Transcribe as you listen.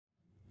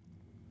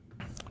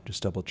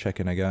Just double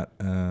checking. I got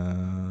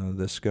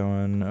this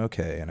going.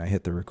 Okay, and I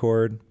hit the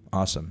record.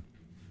 Awesome.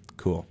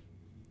 Cool.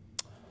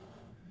 All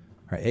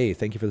right. Hey,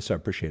 thank you for the sub.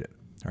 Appreciate it.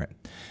 All right.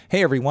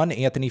 Hey, everyone.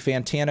 Anthony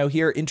Fantano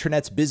here,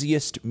 internet's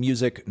busiest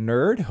music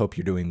nerd. Hope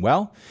you're doing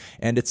well.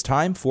 And it's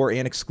time for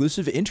an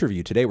exclusive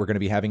interview. Today, we're going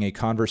to be having a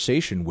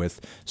conversation with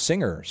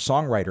singer,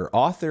 songwriter,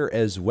 author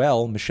as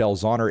well, Michelle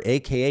Zauner,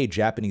 a.k.a.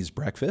 Japanese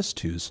Breakfast,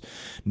 whose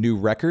new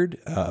record,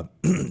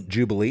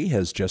 Jubilee,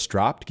 has just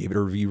dropped. Gave it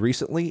a review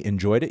recently.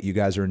 Enjoyed it. You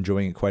guys are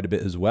enjoying it quite a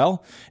bit as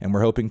well. And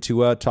we're hoping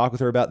to talk with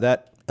her about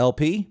that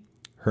LP,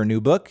 her new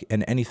book,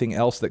 and anything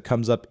else that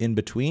comes up in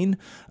between.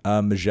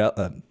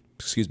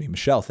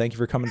 Michelle, thank you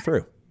for coming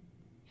through.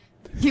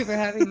 Thank you for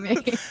having me.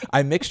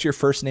 I mixed your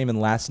first name and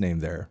last name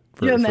there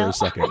for a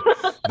second.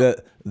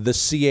 The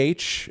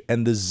CH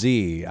and the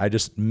Z, I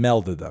just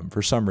melded them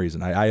for some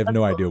reason. I have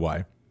no idea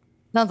why.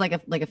 Sounds like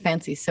a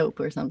fancy soap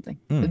or something.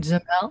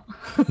 Jamel.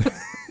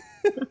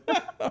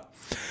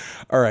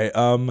 All right.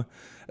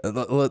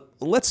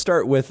 Let's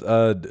start with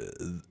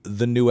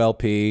the new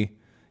LP.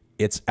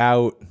 It's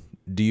out.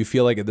 Do you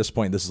feel like at this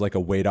point this is like a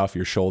weight off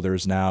your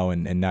shoulders now,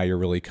 and now you're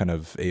really kind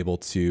of able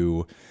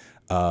to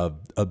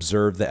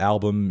observe the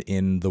album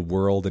in the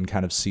world and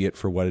kind of see it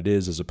for what it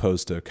is, as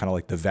opposed to kind of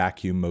like the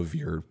vacuum of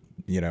your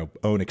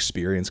own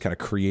experience, kind of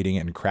creating it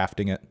and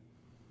crafting it?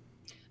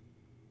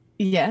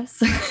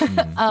 Yes.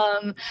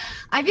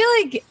 I feel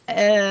like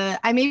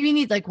I maybe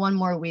need like one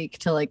more week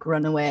to like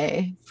run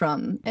away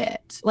from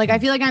it. Like I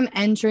feel like I'm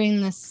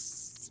entering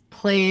this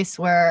place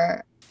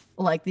where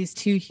like these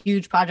two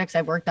huge projects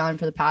I've worked on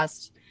for the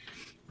past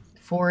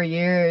 4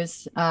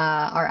 years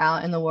are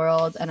out in the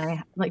world, and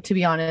I, like, to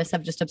be honest,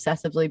 have just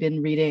obsessively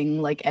been reading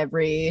like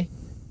every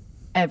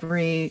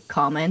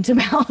comment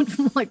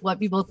about like what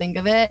people think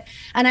of it,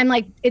 and I'm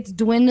like, it's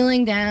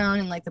dwindling down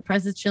and like the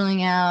press is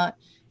chilling out.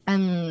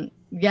 And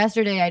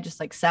yesterday I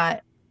just like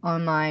sat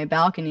on my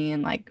balcony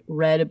and like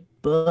read a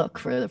book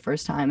for the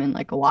first time in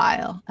like a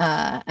while,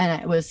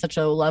 and it was such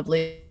a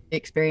lovely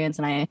experience.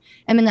 And I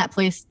am in that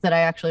place that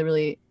I actually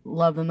really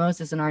love the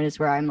most as an artist,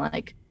 where I'm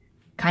like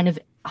kind of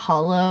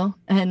hollow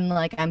and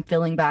like I'm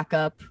filling back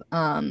up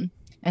and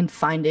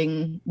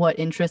finding what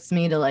interests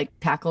me to like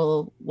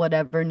tackle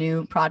whatever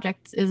new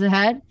project is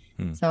ahead.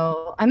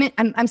 So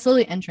I'm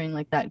slowly entering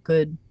like that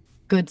good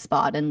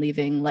spot and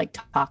leaving like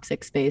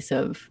toxic space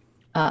of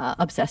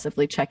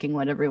obsessively checking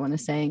what everyone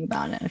is saying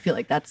about it. I feel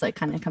like that's like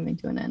kind of coming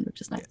to an end, which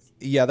is nice.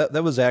 Yeah,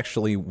 that was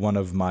actually one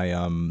of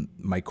my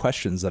my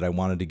questions that I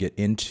wanted to get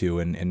into,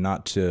 and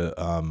not to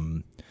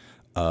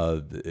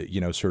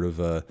sort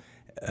of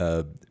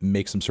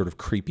make some sort of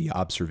creepy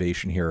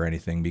observation here or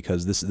anything,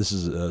 because this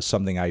is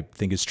something I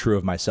think is true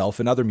of myself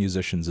and other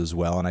musicians as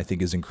well, and I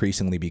think is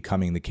increasingly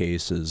becoming the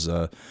case as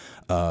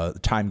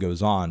time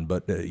goes on.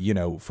 But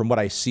from what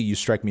I see, you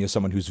strike me as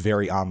someone who's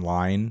very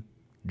online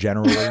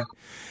generally.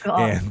 God,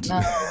 and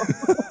no.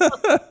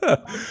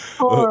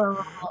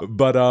 Horrible.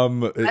 But I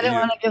didn't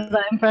want to give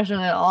that impression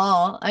at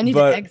all. I need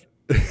to exit.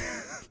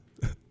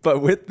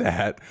 But with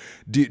that,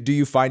 do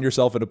you find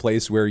yourself in a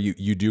place where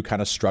you do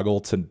kind of struggle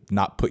to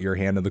not put your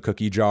hand in the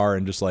cookie jar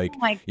and just like,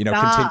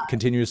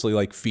 continuously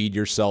like feed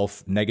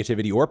yourself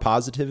negativity or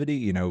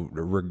positivity,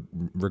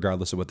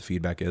 regardless of what the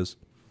feedback is?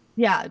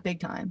 Yeah, big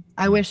time.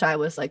 I wish I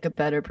was like a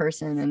better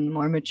person and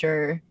more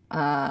mature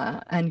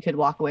and could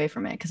walk away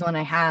from it. Because when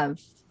I have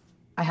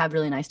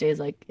really nice days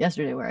like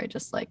yesterday where I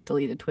just like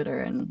deleted Twitter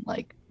and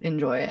like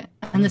enjoy it.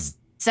 And the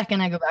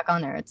second I go back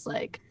on there, it's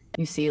like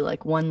you see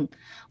like one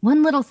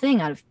little thing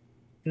out of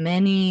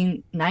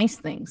many nice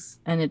things,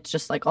 and it's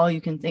just like all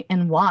you can think.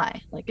 And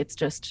why? Like it's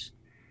just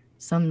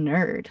some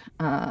nerd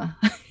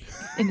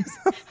in his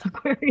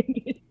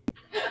aquarium.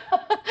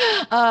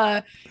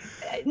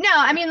 No,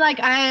 I mean, like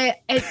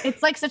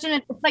it's like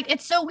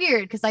it's so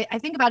weird because I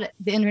think about it,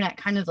 the internet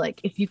kind of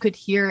like if you could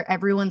hear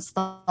everyone's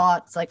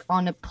thoughts like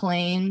on a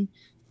plane,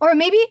 or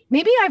maybe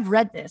I've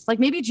read this, like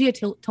maybe Gia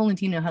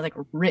Tolentino has like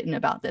written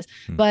about this,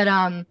 but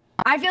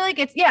I feel like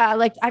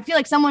I feel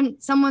like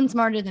someone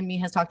smarter than me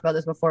has talked about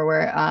this before,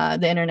 where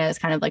the internet is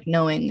kind of like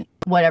knowing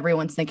what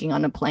everyone's thinking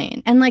on a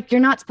plane, and like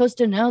you're not supposed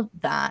to know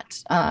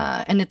that,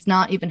 and it's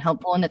not even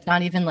helpful, and it's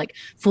not even like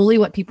fully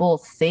what people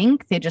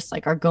think. They just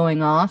like are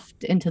going off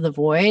into the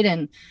void,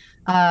 and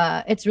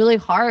it's really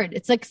hard.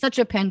 It's like such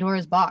a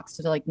Pandora's box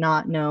to like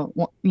not know,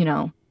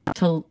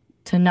 to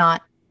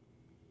not.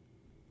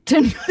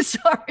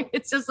 Sorry,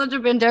 it's just such a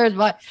Pandora's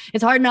box.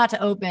 It's hard not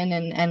to open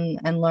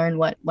and learn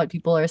what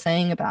people are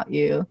saying about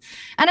you.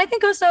 And I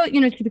think also,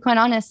 to be quite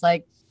honest,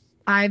 like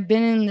I've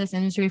been in this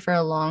industry for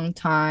a long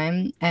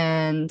time,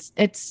 and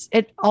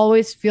it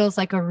always feels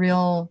like a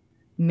real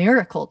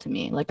miracle to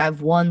me. Like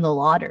I've won the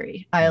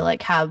lottery. I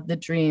like have the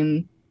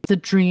dream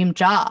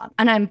job,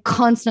 and I'm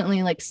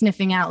constantly like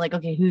sniffing out like,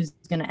 okay, who's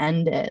gonna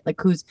end it, like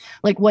who's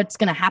like what's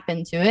gonna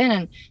happen to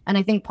it. And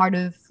I think part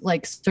of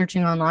like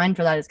searching online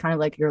for that is kind of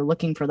like you're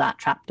looking for that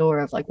trap door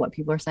of like what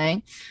people are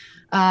saying,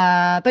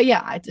 but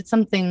yeah, it's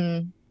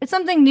something it's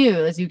something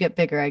new as you get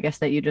bigger, I guess,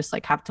 that you just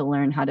like have to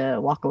learn how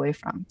to walk away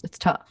from. It's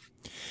tough.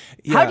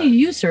 How do Yeah.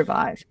 you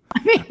survive?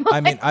 I mean,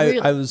 I mean, like really.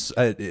 I was,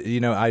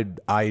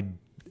 I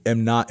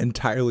am not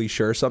entirely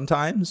sure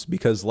sometimes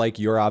because, like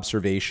your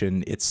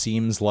observation, it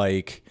seems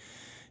like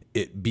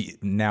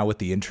now with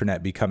the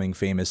internet becoming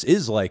famous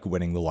is like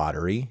winning the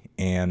lottery,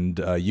 and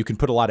you can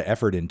put a lot of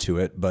effort into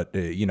it, but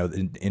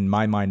in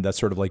my mind, that's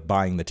sort of like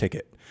buying the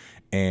ticket.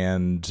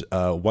 And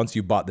once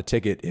you bought the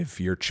ticket, if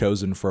you're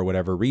chosen for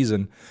whatever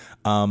reason,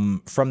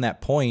 from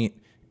that point,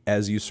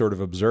 as you sort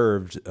of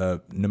observed,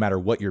 no matter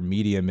what your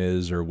medium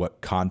is or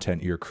what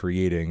content you're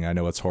creating, I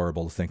know it's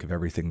horrible to think of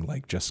everything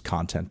like just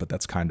content, but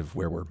that's kind of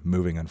where we're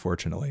moving,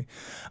 unfortunately.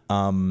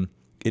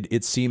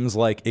 It seems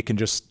like it can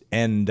just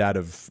end out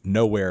of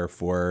nowhere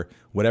for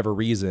whatever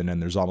reason,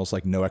 and there's almost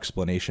like no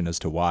explanation as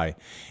to why.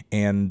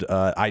 And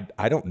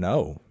I don't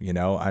know,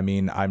 I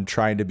mean, I'm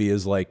trying to be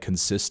as like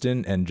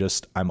consistent and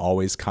just I'm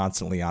always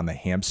constantly on the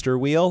hamster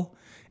wheel.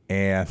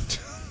 And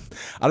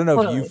I don't know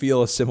if you Totally.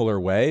 feel a similar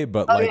way,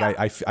 but Oh like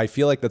yeah. I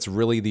feel like that's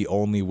really the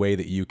only way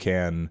that you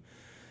can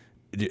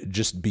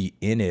just be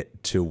in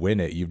it to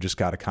win it. You've just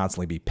got to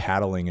constantly be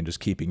paddling and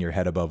just keeping your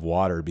head above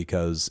water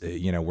because,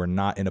 we're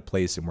not in a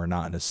place and we're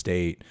not in a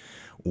state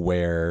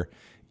where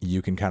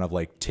you can kind of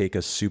like take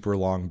a super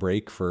long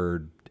break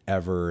for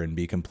ever and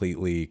be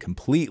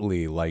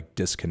completely like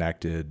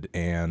disconnected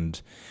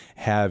and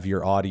have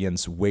your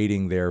audience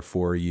waiting there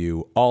for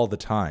you all the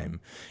time.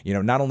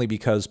 Not only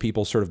because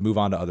people sort of move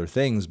on to other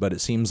things, but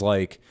it seems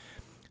like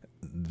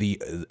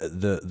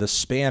the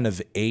span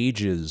of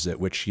ages at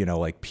which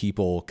like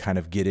people kind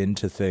of get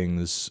into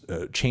things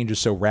changes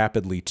so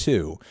rapidly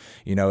too.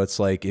 It's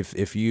like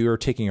if you're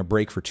taking a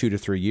break for 2 to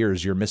 3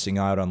 years, you're missing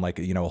out on like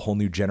a whole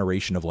new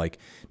generation of like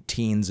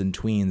teens and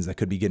tweens that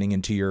could be getting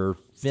into your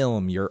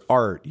film, your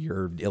art,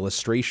 your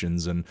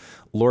illustrations. And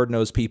Lord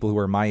knows people who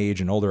are my age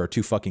and older are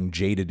too fucking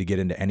jaded to get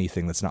into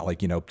anything that's not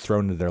like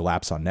thrown into their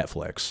laps on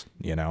Netflix.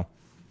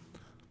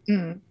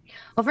 Mm.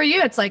 Well, for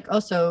you, it's like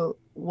also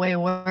way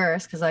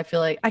worse because I feel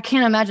like I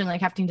can't imagine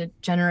like having to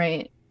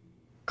generate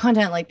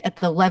content like at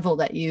the level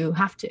that you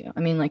have to. I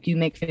mean, like you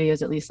make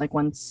videos at least like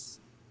once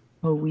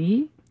a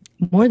week,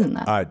 more than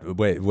that.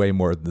 Way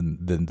more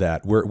than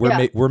that.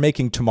 Yeah, We're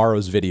making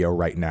tomorrow's video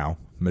right now,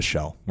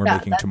 Michelle. We're yeah.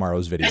 making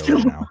tomorrow's video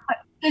right now.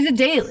 Is it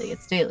daily?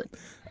 It's daily.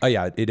 Oh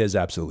yeah, it is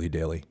absolutely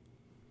daily.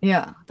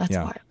 Yeah, that's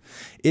Yeah. wild.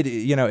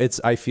 It's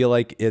I feel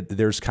like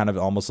there's kind of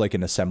almost like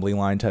an assembly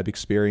line type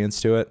experience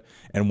to it.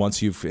 And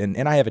once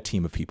and I have a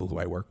team of people who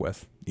I work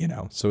with,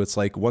 so it's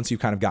like once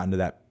you've kind of gotten to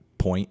that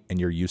point and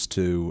you're used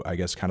to, I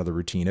guess, kind of the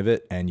routine of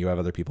it, and you have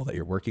other people that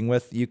you're working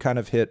with, you kind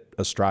of hit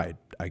a stride,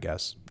 I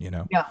guess.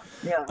 Yeah,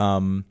 yeah.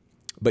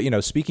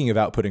 But speaking of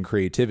output and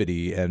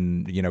creativity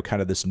and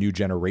kind of this new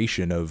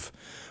generation of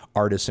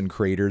artists and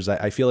creators,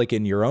 I feel like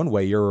in your own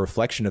way you're a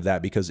reflection of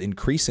that, because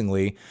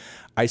increasingly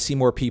I see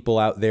more people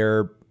out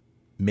there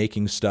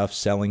making stuff,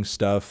 selling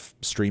stuff,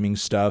 streaming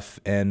stuff,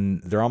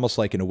 and they're almost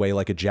like in a way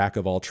like a jack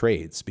of all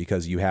trades,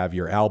 because you have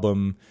your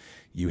album,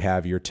 you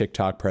have your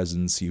TikTok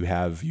presence, you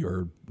have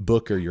your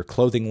book or your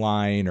clothing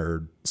line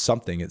or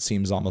something. It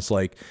seems almost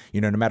like,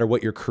 no matter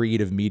what your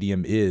creative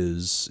medium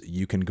is,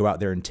 you can go out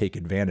there and take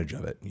advantage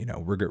of it,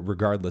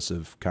 regardless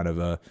of kind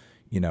of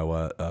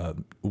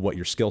what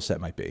your skill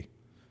set might be.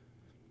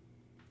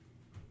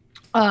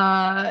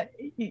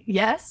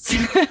 Yes.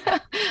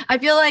 I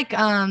feel like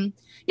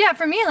yeah,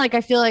 for me, like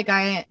I feel like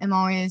I am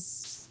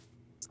always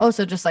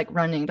also just like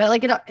running, but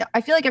like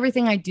I feel like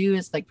everything I do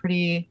is like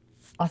pretty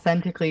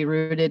authentically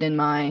rooted in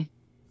my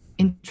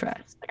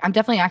interest. Like, I'm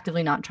definitely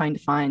actively not trying to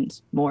find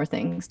more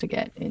things to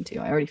get into.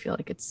 I already feel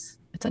like it's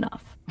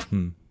enough.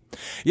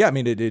 Yeah, I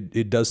mean,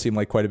 it does seem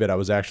like quite a bit. I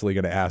was actually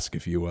going to ask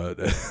if you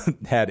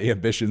had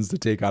ambitions to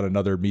take on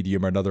another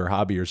medium or another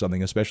hobby or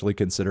something, especially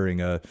considering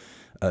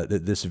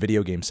this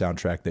video game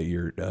soundtrack that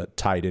you're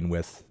tied in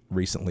with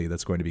recently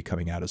that's going to be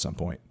coming out at some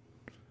point.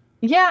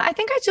 Yeah, I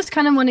think I just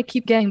kind of want to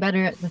keep getting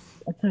better at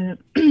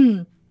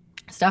the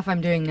stuff I'm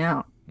doing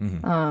now.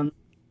 Mm-hmm.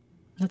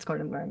 That's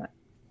kind of where I'm at.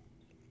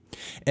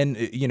 And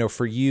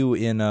for you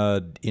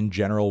in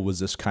general, was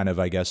this kind of,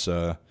 I guess,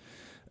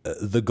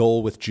 the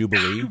goal with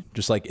Jubilee,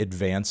 just like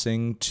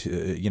advancing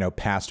to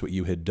past what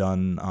you had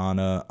done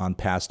on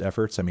past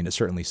efforts? I mean, it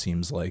certainly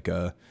seems like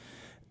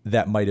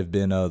that might have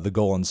been the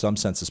goal in some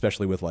sense,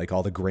 especially with like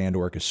all the grand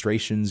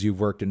orchestrations you've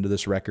worked into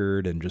this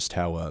record and just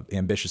how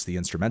ambitious the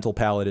instrumental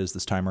palette is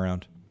this time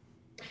around.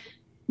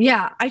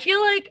 Yeah, I feel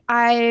like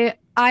I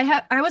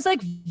was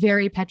like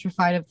very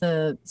petrified of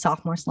the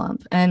sophomore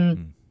slump,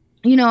 and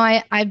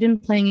I've been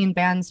playing in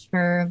bands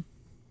for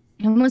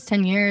almost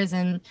 10 years,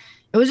 and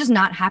it was just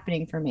not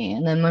happening for me.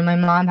 And then when my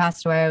mom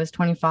passed away, I was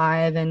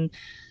 25, and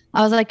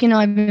I was like,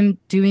 I've been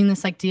doing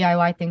this like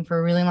DIY thing for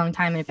a really long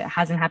time, and if it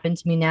hasn't happened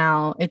to me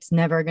now, it's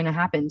never gonna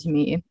happen to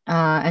me.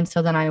 And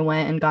so then I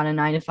went and got a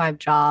 9 to 5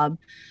 job.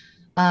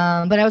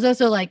 But I was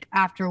also like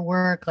after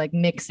work, like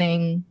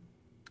mixing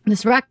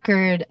this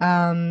record,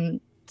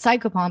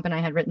 Psychopomp, and I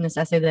had written this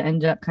essay that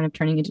ended up kind of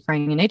turning into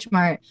Crying in H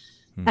Mart.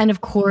 And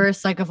of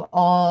course, like of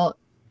all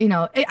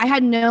I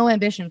had no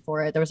ambition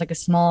for it. There was like a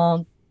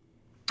small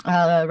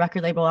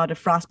record label out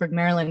of Frostburg,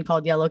 Maryland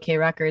called Yellow K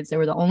Records. They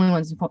were the only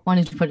ones who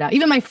wanted to put it out.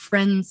 Even my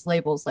friends'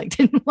 labels like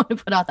didn't want to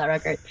put out that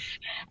record.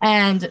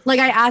 And like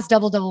I asked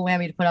Double Double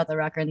Whammy to put out the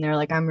record, and they're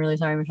like, "I'm really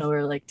sorry, Michelle,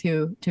 we're like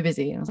too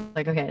busy." And I was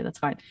like, "Okay, that's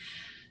fine."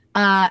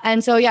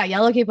 And so yeah,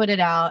 Yellow Key put it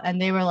out,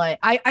 and they were like,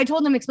 I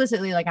told them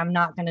explicitly, like, I'm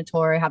not gonna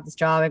tour. I have this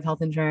job, I have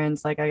health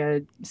insurance, like I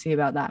gotta see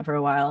about that for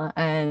a while.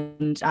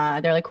 And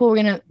they're like, cool,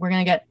 we're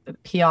gonna get a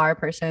PR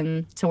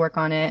person to work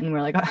on it. And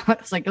we're like, I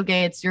was like,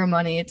 okay, it's your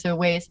money to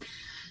waste.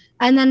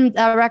 And then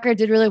that record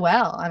did really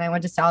well. And I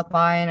went to South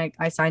by and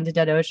I signed to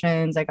Dead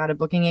Oceans. I got a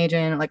booking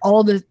agent, like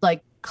all the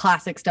like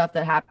classic stuff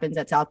that happens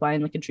at South by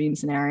in like a dream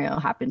scenario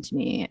happened to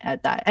me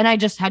at that. And I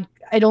just had,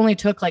 it only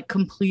took like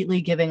completely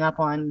giving up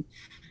on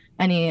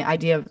any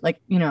idea of like,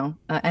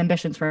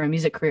 ambitions for a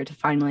music career to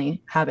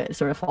finally have it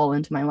sort of fall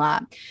into my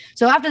lap.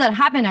 So after that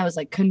happened, I was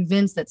like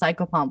convinced that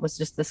Psychopomp was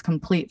just this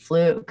complete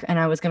fluke. And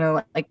I was going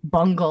to like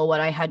bungle what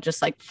I had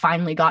just like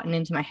finally gotten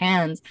into my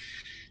hands.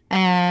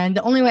 And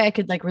the only way I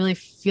could like really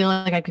feel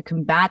like I could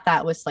combat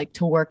that was like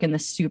to work in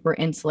this super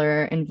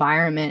insular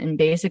environment and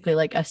basically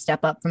like a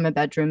step up from a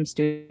bedroom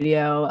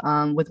studio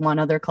with one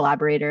other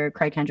collaborator,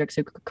 Craig Hendricks,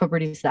 who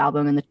co-produced the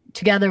album. And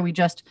together we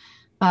just,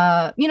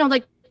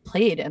 like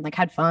played and like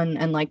had fun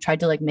and like tried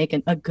to like make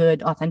a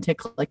good, authentic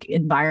like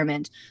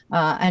environment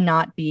and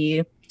not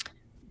be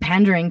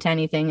pandering to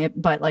anything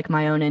but like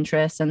my own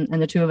interests. And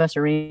the two of us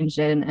arranged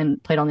it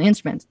and played on the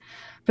instruments.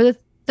 For the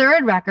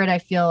third record, I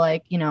feel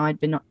like, I'd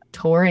been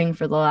touring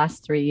for the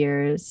last 3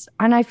 years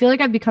and I feel like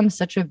I've become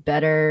such a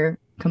better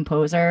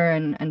composer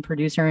and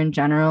producer in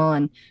general.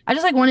 And I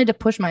just like wanted to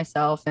push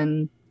myself.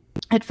 And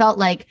it felt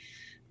like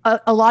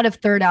a lot of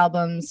third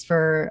albums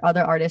for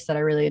other artists that I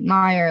really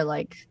admire,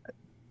 like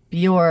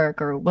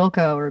Bjork or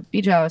Wilco or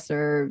Beach House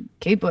or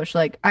Kate Bush.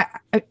 Like,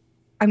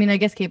 I mean, I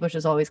guess Kate Bush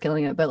is always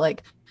killing it, but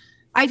like,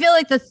 I feel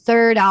like the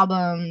third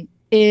album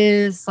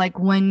is like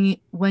when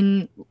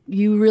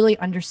you really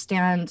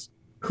understand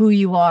who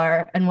you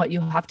are and what you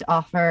have to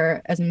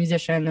offer as a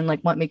musician and like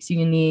what makes you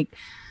unique.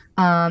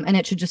 And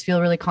it should just feel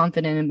really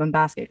confident and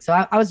bombastic.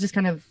 So I was just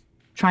kind of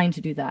trying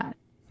to do that.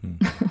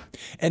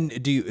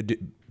 And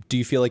do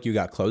you feel like you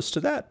got close to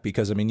that?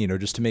 Because I mean,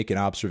 just to make an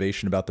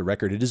observation about the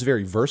record, it is a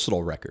very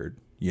versatile record.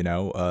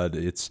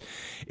 It's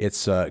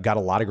got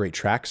a lot of great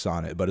tracks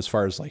on it, but as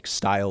far as like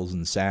styles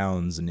and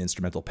sounds and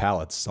instrumental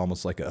palettes, it's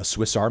almost like a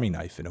Swiss Army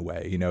knife in a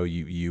way.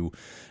 You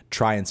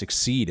try and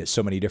succeed at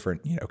so many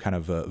different, kind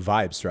of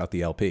vibes throughout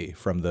the LP,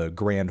 from the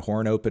grand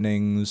horn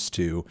openings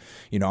to,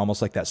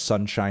 almost like that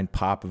sunshine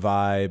pop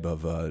vibe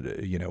of,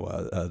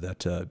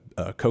 that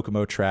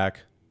Kokomo track.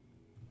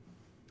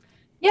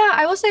 Yeah,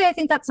 I will say I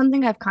think that's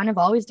something I've kind of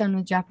always done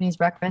with Japanese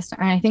Breakfast.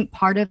 And I think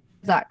part of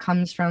that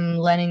comes from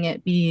letting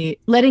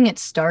it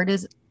start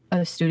as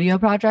a studio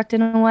project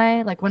in a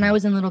way. Like when I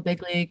was in Little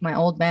Big League, my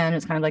old band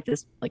was kind of like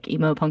this like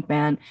emo punk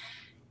band.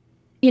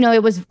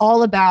 It was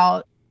all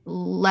about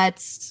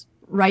let's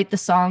write the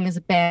song as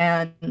a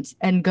band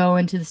and go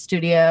into the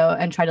studio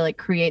and try to like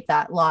create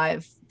that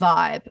live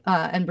vibe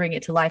and bring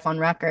it to life on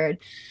record.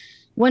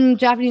 When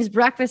Japanese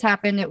Breakfast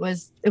happened, it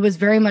was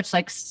very much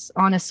like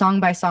on a song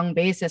by song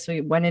basis.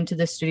 We went into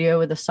the studio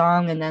with a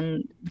song and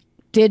then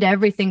did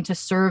everything to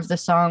serve the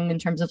song in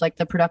terms of like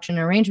the production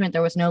arrangement.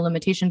 There was no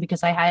limitation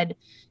because I had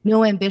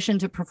no ambition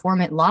to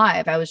perform it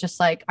live. I was just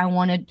like, I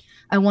want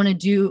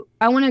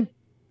to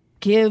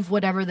give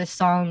whatever this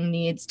song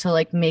needs to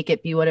like make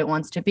it be what it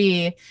wants to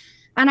be.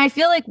 And I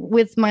feel like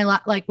with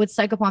with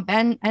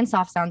Psychopomp and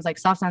Soft Sounds, like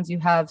Soft Sounds, you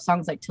have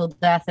songs like Till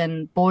Death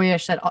and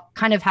Boyish that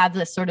kind of have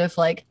this sort of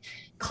like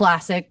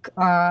classic,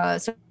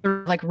 sort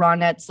of like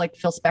Ronettes, like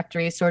Phil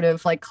Spector sort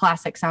of like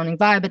classic sounding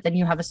vibe. But then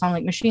you have a song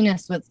like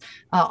Machinist with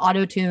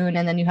auto tune,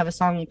 and then you have a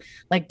song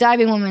like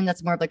Diving Woman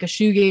that's more of like a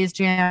shoegaze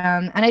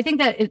jam. And I think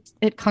that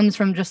it comes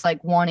from just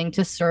like wanting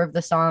to serve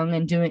the song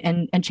and doing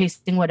and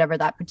chasing whatever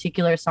that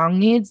particular song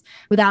needs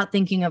without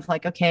thinking of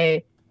like,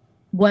 okay,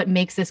 what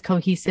makes this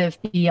cohesive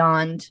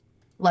beyond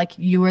like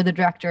you were the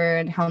director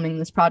and helming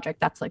this project.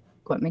 That's like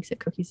what makes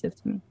it cohesive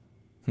to me.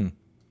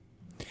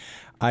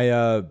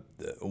 I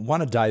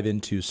want to dive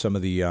into some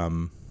of the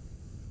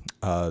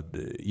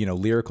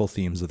lyrical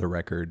themes of the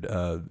record,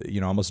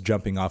 almost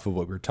jumping off of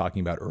what we were talking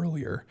about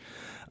earlier,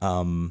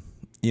 in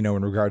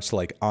regards to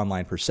like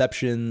online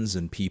perceptions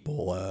and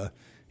people,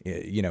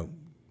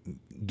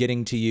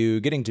 getting to you,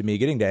 getting to me,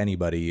 getting to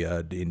anybody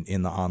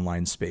in the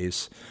online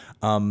space.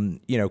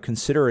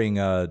 Considering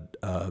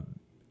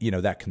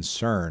that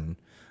concern,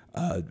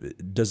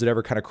 does it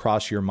ever kind of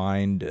cross your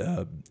mind,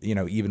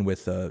 even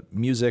with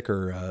music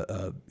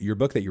or your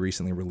book that you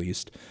recently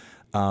released?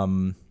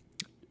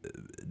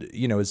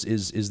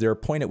 Is there a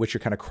point at which you're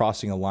kind of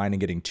crossing a line and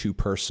getting too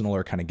personal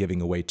or kind of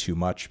giving away too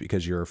much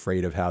because you're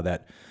afraid of how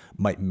that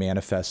might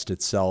manifest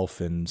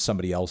itself in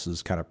somebody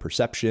else's kind of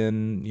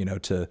perception,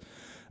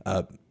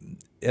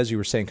 as you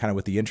were saying, kind of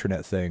with the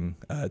internet thing,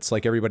 it's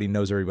like everybody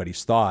knows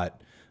everybody's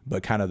thought,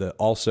 But kind of the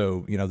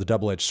also, you know, the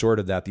double-edged sword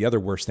of that, the other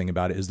worst thing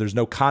about it is there's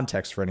no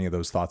context for any of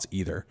those thoughts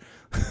either.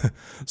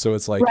 So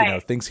it's like, you know,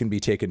 Right. things can be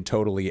taken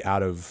totally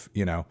out of,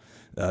 you know,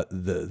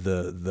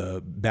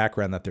 the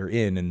background that they're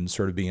in and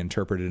sort of be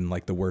interpreted in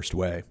like the worst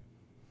way.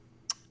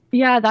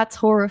 Yeah, that's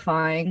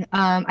horrifying.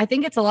 I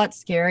think it's a lot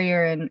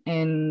scarier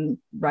in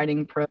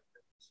writing prose,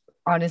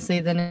 honestly,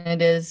 than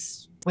it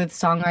is with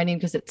songwriting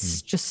because Hmm.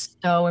 it's just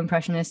so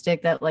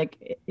impressionistic that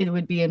like it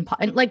would be impo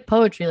and like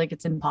poetry, like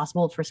it's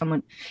impossible for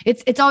someone.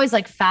 It's always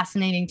like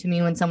fascinating to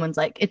me when someone's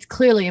like, it's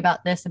clearly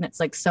about this and it's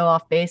like so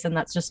off base, and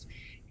that's just,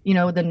 you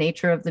know, the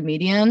nature of the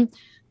medium.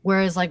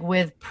 Whereas like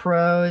with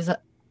prose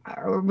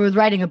or with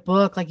writing a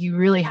book, like you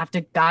really have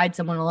to guide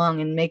someone along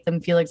and make them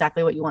feel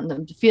exactly what you want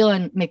them to feel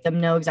and make them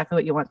know exactly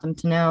what you want them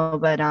to know.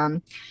 But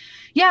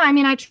yeah, I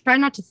mean, I try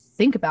not to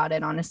think about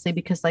it honestly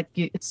because like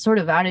it's sort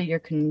of out of your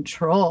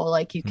control.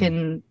 Like you Hmm.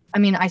 can, I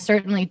mean, I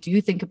certainly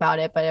do think about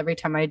it, but every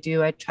time I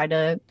do, I try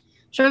to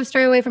sort of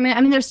stray away from it.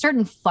 I mean, there's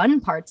certain fun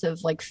parts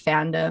of like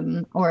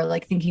fandom or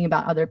like thinking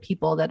about other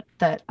people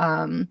that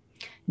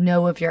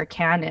know of your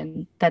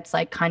canon. That's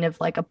like kind of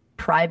like a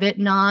private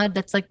nod.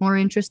 That's like more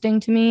interesting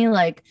to me.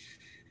 Like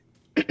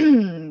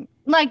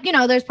like, you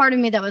know, there's part of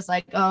me that was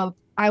like, oh,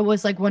 I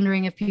was like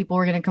wondering if people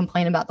were going to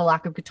complain about the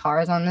lack of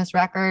guitars on this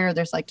record or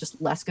there's like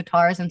just less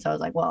guitars. And so I was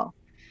like, well,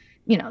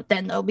 you know,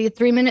 then there'll be a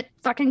 3 minute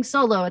fucking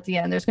solo at the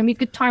end. There's going to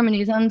be guitar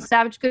harmonies on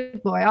Savage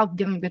Good Boy. I'll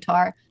give him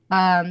guitar.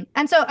 And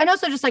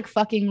also just like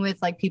fucking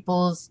with like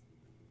people's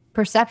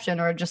perception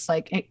or just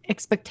like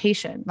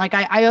expectation. Like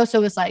I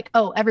also was like,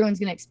 oh, everyone's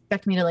gonna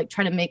expect me to like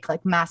try to make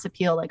like mass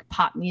appeal like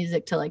pop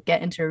music to like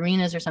get into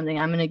arenas or something.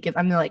 I'm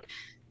gonna like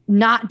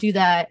not do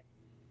that.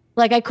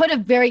 Like I could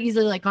have very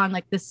easily like gone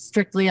like this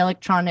strictly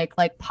electronic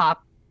like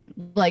pop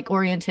like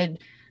oriented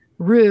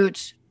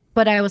route,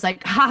 but I was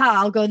like,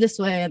 haha, I'll go this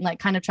way and like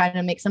kind of try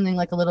to make something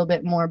like a little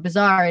bit more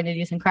bizarre and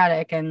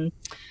idiosyncratic. And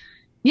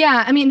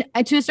yeah, I mean,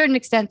 to a certain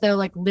extent though,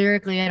 like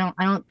lyrically, I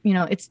don't, you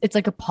know, it's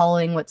like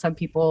appalling what some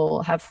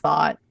people have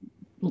thought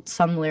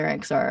some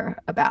lyrics are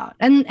about.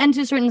 And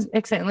to a certain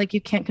extent, like you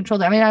can't control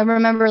that. I mean, I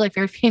remember like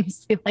very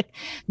famously, like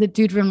the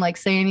dude from like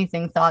Say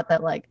Anything thought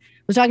that like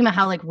was talking about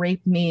how like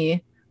Rape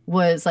Me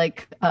was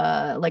like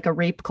a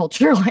rape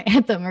cultural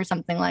anthem or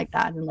something like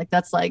that. And like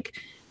that's like,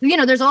 you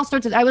know, there's all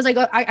sorts of I was like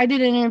I did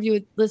an interview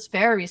with Liz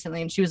Fair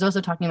recently and she was also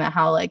talking about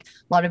how like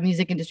a lot of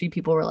music industry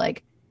people were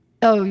like,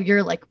 oh,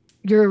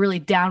 you're really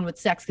down with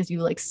sex because you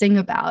like sing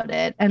about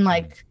it. And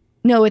like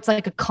no, it's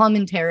like a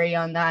commentary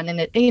on that. And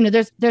it, you know,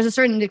 there's a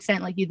certain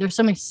extent like there's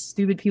so many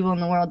stupid people in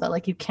the world that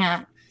like you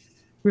can't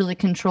really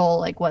control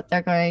like what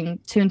they're going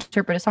to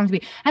interpret a song to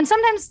be. And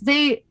sometimes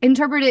they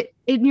interpret it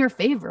in your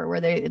favor where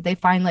they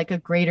find like a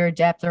greater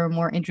depth or a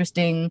more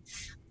interesting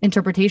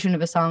interpretation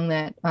of a song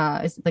that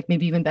is like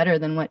maybe even better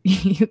than what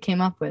you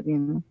came up with, you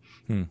know.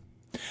 Hmm.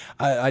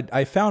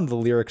 I found the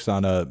lyrics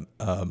on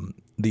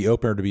the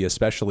opener to be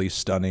especially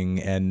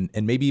stunning and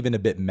maybe even a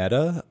bit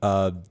meta.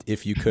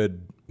 If you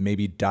could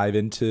maybe dive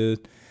into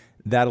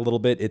that a little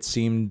bit, it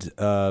seemed,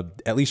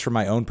 at least from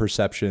my own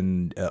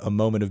perception, a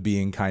moment of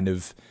being kind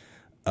of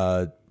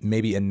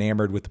maybe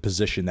enamored with the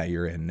position that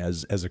you're in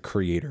as a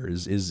creator.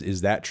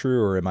 Is that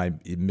true, or am I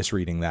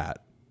misreading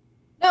that?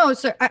 No,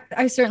 sir,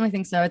 I certainly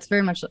think so. It's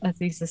very much a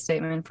thesis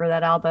statement for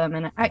that album,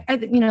 and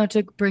you know,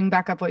 to bring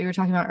back up what you were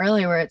talking about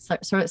earlier, where it's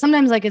like, sort of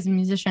sometimes like as a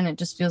musician, it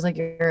just feels like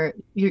you're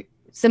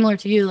similar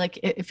to you, like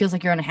it feels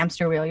like you're on a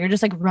hamster wheel. You're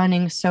just like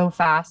running so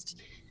fast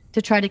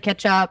to try to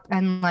catch up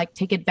and like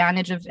take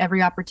advantage of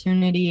every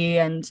opportunity,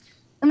 and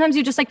sometimes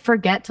you just like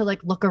forget to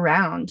like look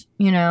around,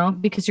 you know,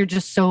 because you're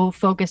just so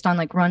focused on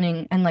like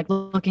running and like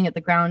looking at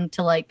the ground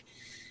to like,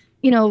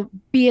 you know,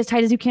 be as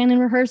tight as you can in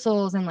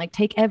rehearsals and like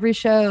take every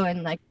show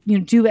and like, you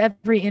know, do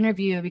every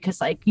interview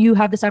because like you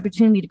have this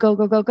opportunity to go,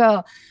 go, go,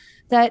 go.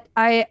 That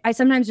I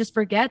sometimes just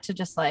forget to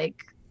just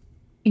like,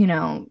 you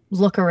know,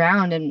 look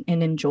around and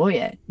enjoy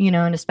it, you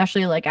know, and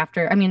especially like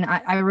after, I mean,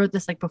 I wrote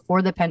this like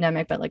before the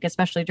pandemic, but like,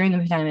 especially during the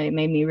pandemic, it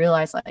made me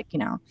realize like, you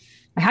know,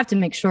 I have to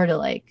make sure to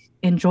like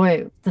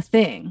enjoy the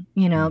thing,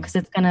 you know, Mm. because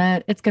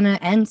it's gonna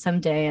end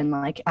someday. And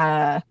like,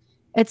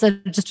 it's a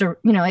just a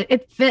you know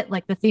it fit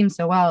like the theme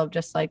so well of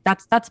just like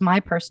that's my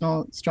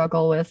personal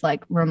struggle with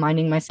like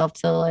reminding myself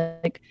to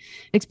like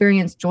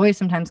experience joy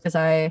sometimes because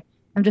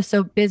I'm just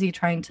so busy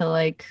trying to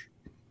like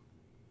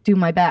do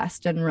my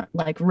best and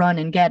like run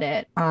and get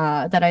it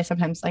that I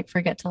sometimes like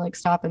forget to like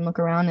stop and look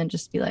around and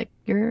just be like,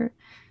 you're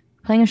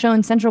playing a show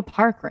in Central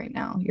Park right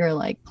now, you're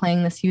like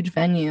playing this huge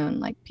venue and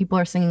like people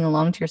are singing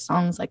along to your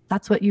songs, like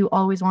that's what you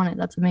always wanted.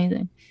 That's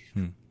amazing.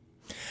 Hmm.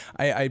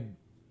 I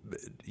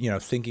you know,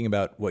 thinking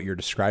about what you're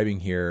describing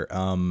here,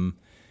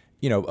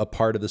 you know, a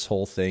part of this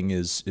whole thing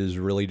is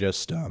really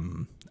just,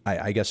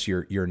 I guess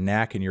your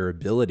knack and your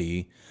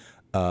ability,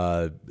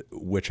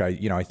 which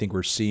I think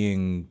we're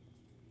seeing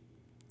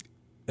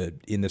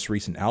in this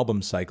recent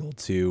album cycle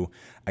to,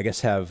 I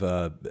guess, have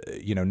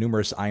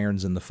numerous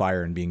irons in the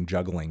fire and being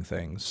juggling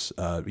things.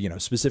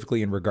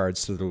 Specifically in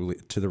regards to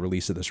the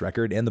release of this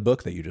record and the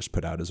book that you just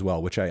put out as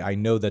well, which I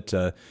know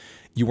that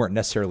you weren't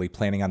necessarily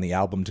planning on the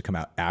album to come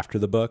out after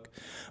the book,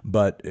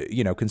 but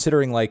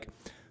considering like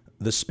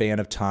the span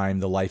of time,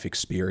 the life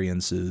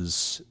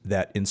experiences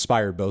that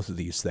inspired both of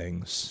these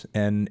things,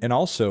 and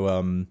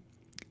also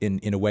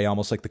in a way,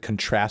 almost like the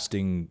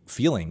contrasting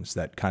feelings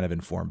that kind of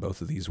inform both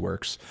of these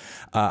works.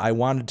 I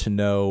wanted to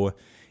know,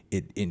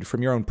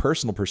 from your own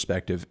personal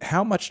perspective,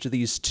 how much do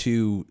these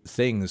two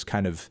things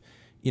kind of,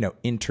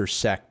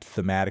 intersect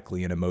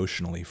thematically and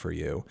emotionally for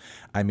you?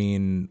 I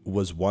mean,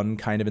 was one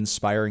kind of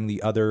inspiring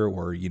the other,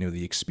 or,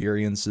 the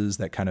experiences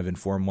that kind of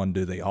inform one,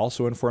 do they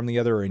also inform the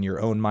other? Or in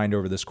your own mind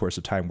over this course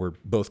of time, were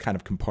both kind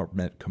of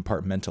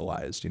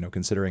compartmentalized,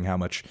 considering how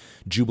much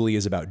Jubilee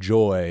is about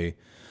joy,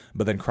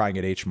 but then Crying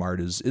at H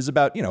Mart is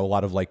about, a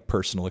lot of like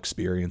personal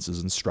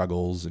experiences and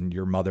struggles and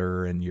your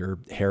mother and your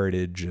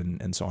heritage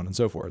and so on and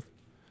so forth.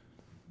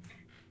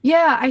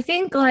 Yeah, I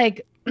think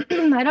like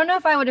I don't know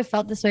if I would have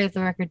felt this way if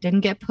the record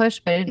didn't get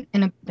pushed, but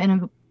in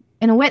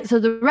a way, so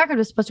the record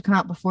was supposed to come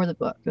out before the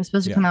book. It was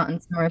supposed to come out in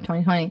summer of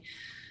 2020.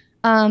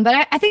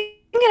 But I think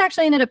it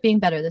actually ended up being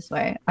better this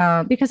way,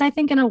 because I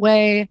think in a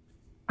way,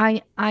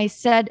 I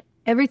said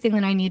everything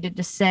that I needed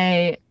to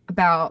say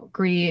about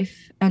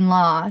grief and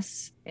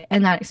loss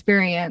and that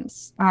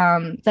experience,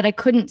 that I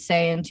couldn't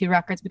say in two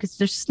records because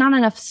there's just not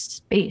enough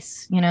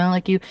space,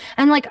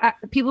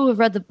 people who've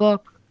read the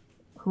book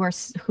who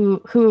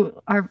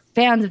are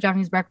fans of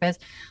Japanese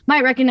Breakfast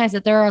might recognize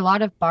that there are a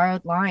lot of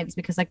borrowed lines,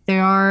 because like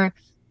there are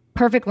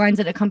perfect lines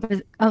that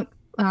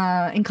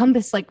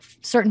encompass like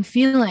certain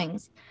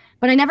feelings,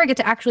 but I never get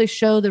to actually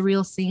show the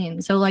real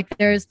scene. So like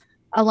there's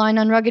a line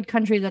on Rugged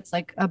Country that's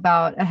like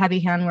about a heavy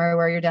hand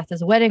where your death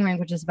is a wedding ring,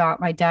 which is about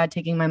my dad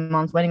taking my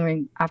mom's wedding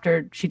ring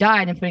after she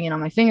died and putting it on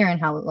my finger,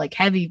 and how like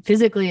heavy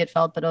physically it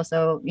felt, but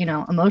also,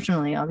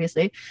 emotionally,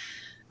 obviously.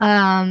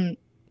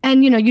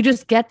 And, you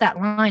just get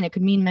that line. It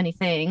could mean many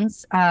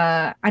things.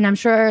 And I'm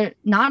sure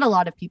not a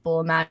lot of people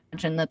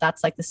imagine that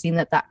that's like the scene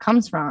that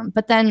comes from.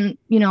 But then,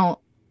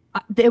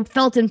 it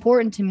felt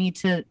important to me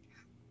to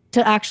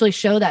actually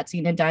show that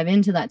scene and dive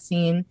into that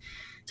scene.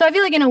 So I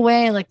feel like in a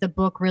way, like the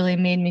book really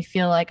made me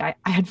feel like I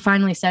had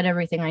finally said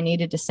everything I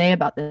needed to say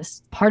about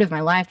this part of my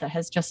life that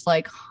has just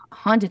like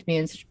haunted me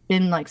and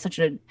been like such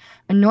an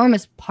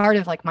enormous part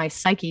of like my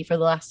psyche for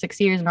the last 6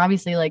 years. And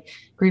obviously like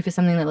grief is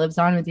something that lives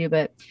on with you,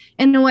 but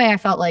in a way I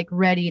felt like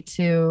ready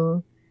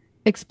to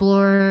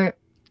explore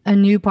a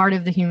new part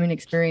of the human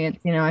experience.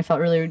 I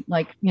felt really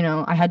like,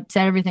 I had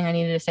said everything I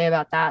needed to say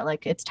about that.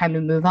 Like it's time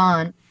to move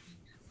on.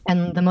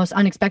 And the most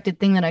unexpected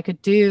thing that I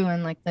could do,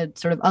 and like the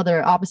sort of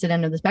other opposite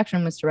end of the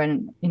spectrum, was to write,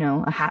 an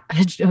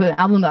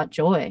album about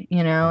joy,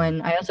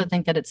 And I also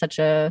think that it's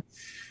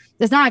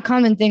not a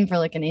common thing for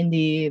like an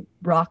indie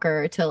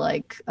rocker to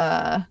like,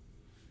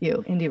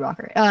 indie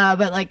rocker.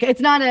 But like, it's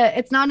not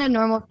a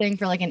normal thing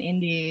for like an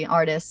indie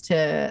artist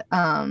to,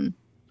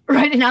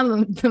 write an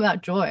album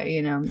about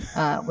joy,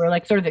 we're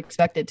like sort of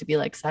expected to be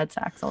like sad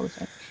sacks all the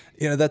time.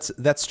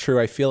 That's true.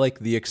 I feel like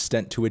the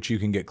extent to which you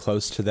can get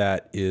close to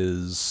that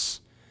is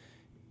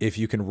if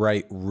you can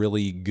write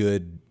really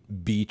good,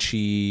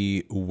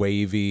 beachy,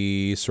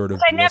 wavy, sort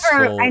of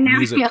blissful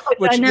music.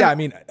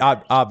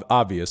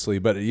 Obviously,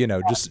 but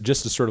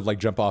just to sort of like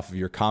jump off of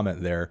your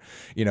comment there,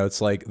 it's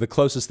like the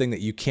closest thing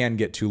that you can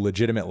get to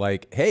legitimate,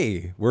 like,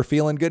 hey, we're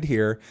feeling good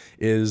here,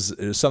 is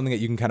something that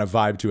you can kind of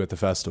vibe to at the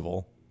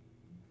festival.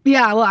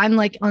 Yeah, well, I'm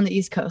like on the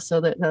East Coast,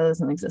 so that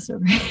doesn't exist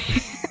over here.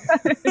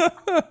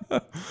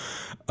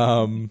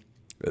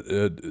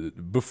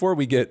 Before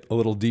we get a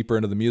little deeper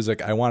into the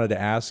music, I wanted to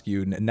ask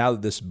you, now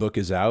that this book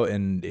is out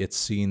and it's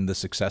seen the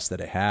success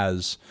that it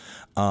has,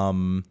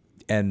 and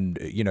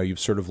you've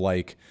sort of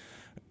like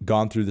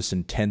gone through this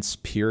intense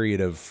period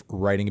of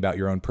writing about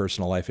your own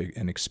personal life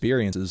and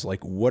experiences,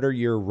 like what are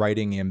your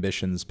writing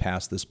ambitions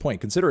past this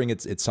point, considering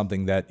it's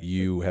something that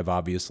you have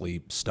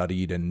obviously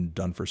studied and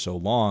done for so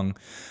long?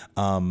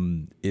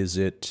 Is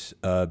it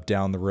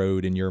down the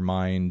road in your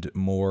mind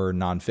more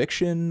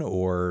nonfiction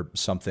or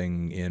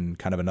something in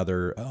kind of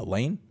another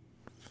lane?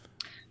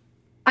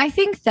 I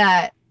think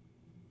that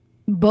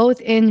both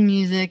in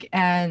music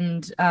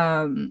and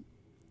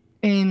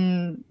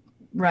in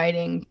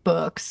writing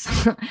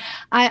books,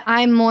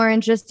 I'm more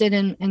interested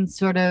in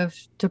sort of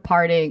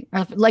departing,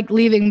 or like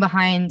leaving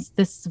behind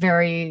this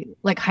very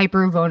like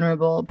hyper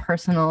vulnerable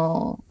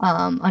personal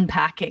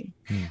unpacking.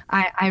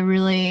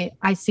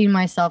 I see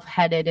myself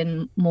headed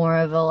in more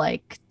of a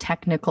like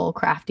technical,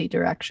 crafty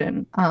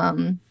direction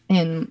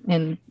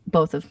in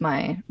both of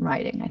my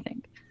writing. I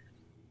think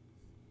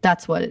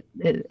that's what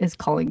it is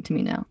calling to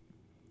me now.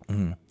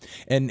 Mm-hmm.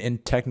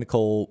 And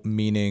technical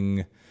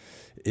meaning,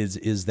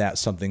 is that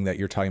something that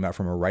you're talking about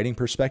from a writing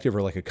perspective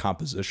or like a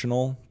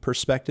compositional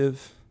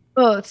perspective?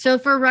 Both. So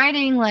for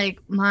writing, like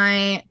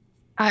I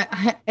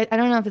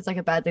don't know if it's like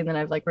a bad thing that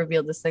I've like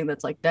revealed this thing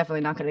that's like definitely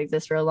not going to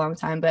exist for a long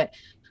time, but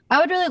I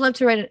would really love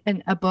to write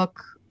a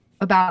book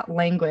about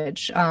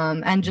language,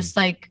 and just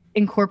like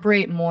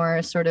incorporate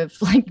more sort of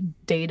like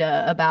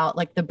data about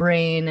like the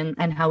brain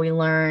and how we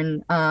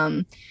learn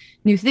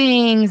new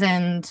things,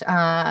 and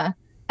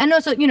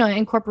also, you know,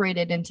 incorporate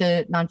it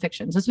into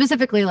nonfiction. So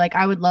specifically, like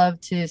I would love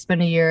to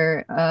spend a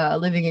year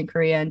living in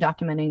Korea and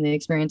documenting the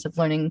experience of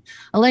learning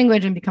a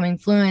language and becoming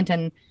fluent,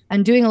 and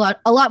doing a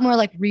lot more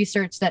like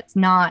research that's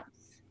not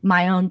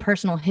my own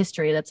personal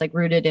history, that's like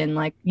rooted in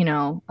like, you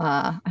know,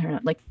 I don't know,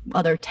 like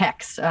other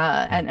texts,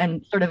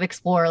 and sort of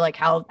explore like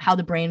how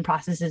the brain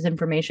processes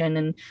information,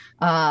 and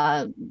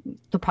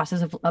the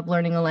process of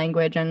learning a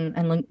language,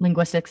 and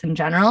linguistics in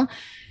general.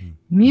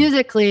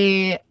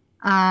 Musically,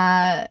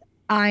 I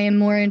am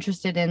more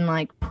interested in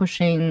like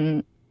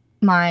pushing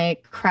my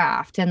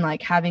craft and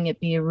like having it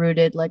be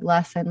rooted like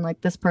less in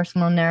like this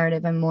personal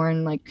narrative and more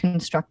in like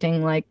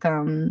constructing like I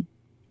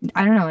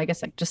don't know, I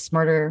guess like just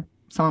smarter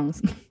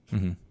songs.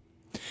 Mm-hmm.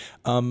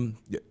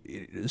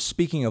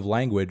 Speaking of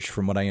language,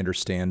 from what I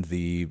understand,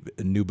 the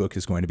new book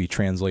is going to be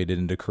translated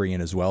into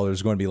Korean as well.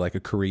 There's going to be like a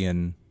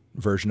Korean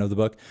version of the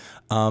book.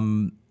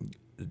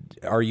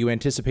 Are you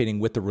anticipating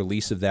with the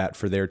release of that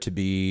for there to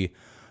be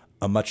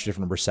a much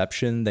different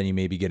reception than you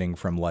may be getting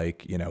from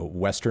like, you know,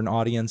 Western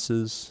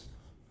audiences?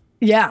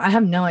 Yeah, I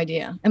have no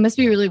idea. It must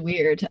be really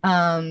weird.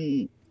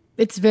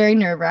 It's very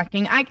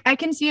nerve-wracking. I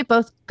can see it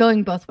both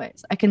going both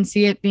ways. I can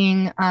see it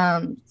being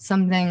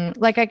something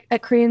like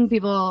Korean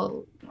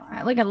people,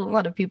 like a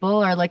lot of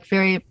people, are like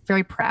very,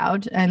 very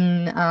proud.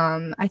 And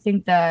I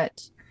think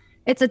that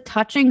it's a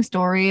touching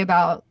story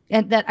about,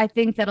 and that I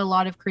think that a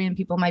lot of Korean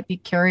people might be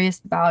curious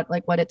about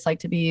like what it's like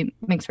to be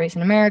mixed race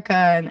in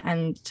America,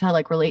 and to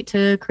like relate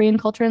to Korean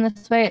culture in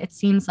this way. It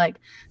seems like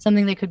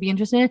something they could be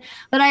interested in.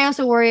 But I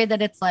also worry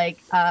that it's like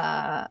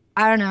I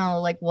don't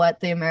know like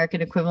what the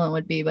American equivalent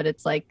would be, but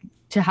it's like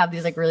to have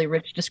these like really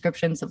rich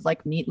descriptions of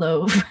like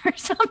meatloaf or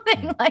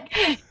something. Like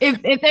if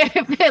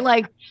it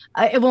like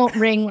it won't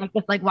ring like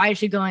this, like why is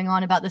she going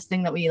on about this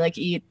thing that we like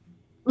eat?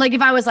 Like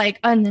if I was like,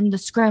 and then the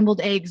scrambled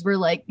eggs were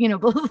like, you know,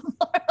 blah, blah,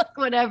 blah, like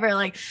whatever.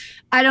 Like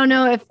I don't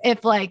know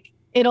if like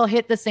it'll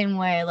hit the same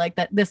way, like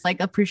that this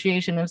like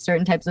appreciation of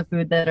certain types of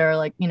food that are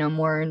like, you know,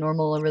 more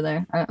normal over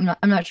there.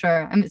 I'm not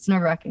sure. I mean, it's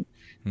nerve wracking.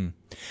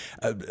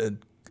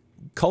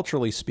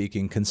 Culturally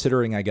speaking,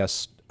 considering I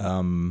guess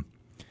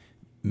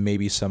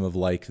maybe some of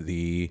like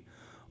the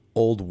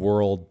old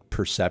world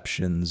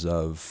perceptions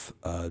of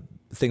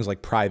things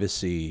like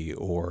privacy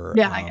or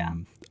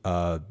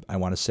I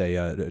want to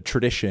say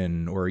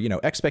tradition, or, you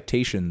know,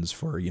 expectations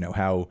for, you know,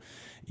 how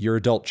your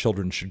adult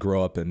children should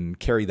grow up and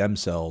carry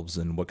themselves,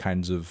 and what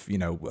kinds of, you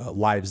know,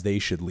 lives they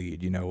should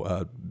lead, you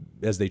know,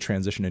 as they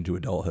transition into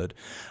adulthood.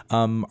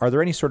 Are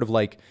there any sort of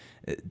like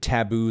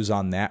taboos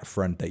on that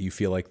front that you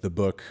feel like the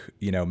book,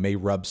 you know, may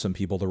rub some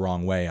people the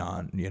wrong way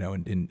on, you know,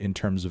 in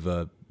terms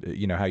of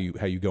you know, how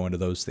you go into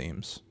those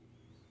themes?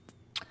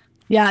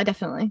 Yeah,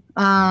 definitely.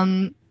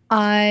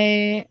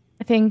 I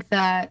think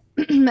that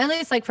at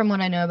least like from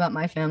what I know about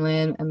my family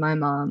and my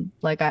mom,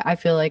 like I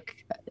feel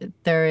like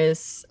there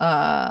is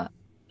a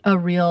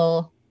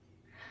real,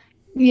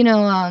 you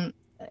know,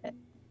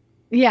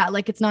 yeah,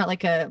 like it's not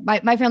like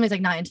my family's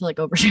like not into like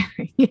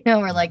oversharing, you know,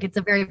 or like it's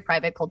a very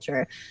private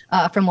culture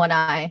from what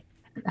I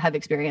have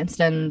experienced.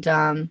 And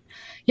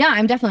yeah,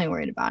 I'm definitely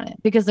worried about it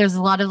because there's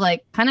a lot of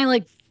like kind of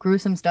like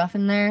gruesome stuff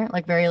in there,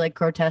 like very like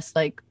grotesque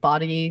like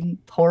body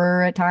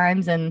horror at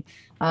times, and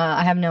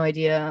I have no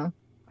idea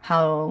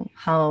how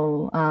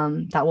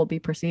that will be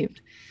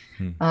perceived.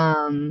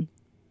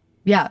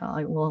 Yeah,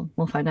 like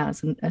we'll find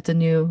out. It's a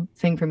new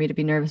thing for me to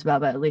be nervous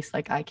about, but at least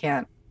like I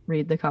can't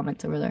read the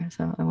comments over there,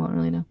 so I won't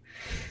really know.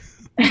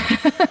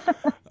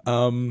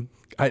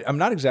 I'm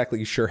not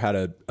exactly sure how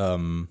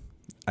to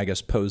I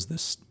guess pose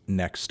this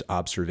next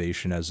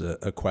observation as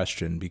a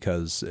question,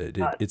 because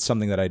it's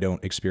something that I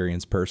don't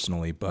experience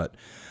personally, but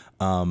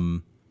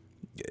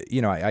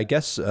you know, I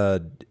guess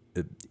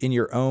in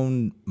your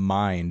own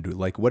mind,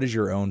 like what is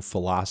your own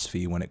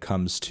philosophy when it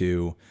comes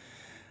to,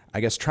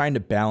 I guess, trying to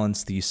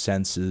balance these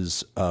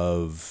senses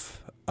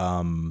of,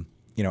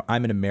 you know,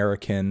 I'm an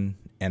American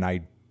and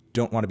I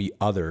don't want to be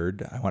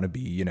othered. I want to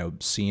be, you know,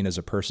 seen as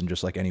a person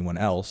just like anyone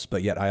else,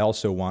 but yet I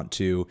also want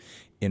to,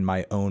 in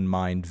my own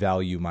mind,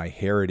 value my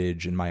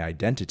heritage and my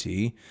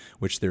identity,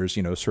 which there's,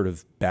 you know, sort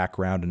of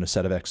background and a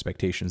set of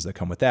expectations that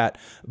come with that.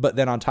 But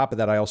then on top of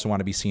that, I also want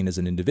to be seen as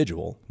an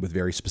individual with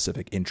very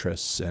specific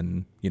interests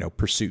and, you know,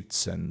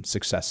 pursuits and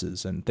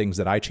successes and things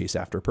that I chase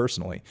after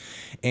personally.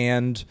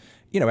 And,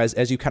 you know,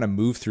 as you kind of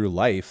move through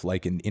life,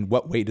 like in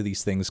what way do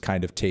these things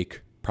kind of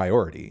take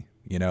priority?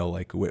 You know,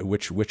 like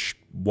which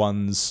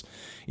ones,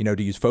 you know,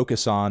 do you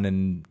focus on?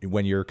 And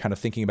when you're kind of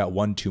thinking about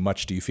one too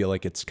much, do you feel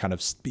like it's kind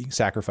of being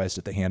sacrificed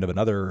at the hand of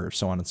another, or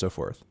so on and so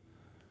forth?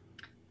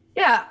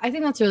 Yeah, I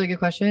think that's a really good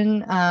question.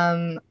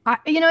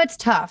 You know, it's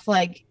tough.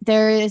 Like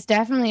there is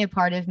definitely a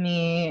part of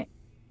me,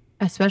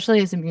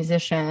 especially as a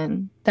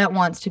musician, that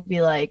wants to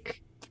be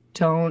like,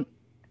 don't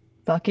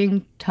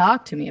fucking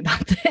talk to me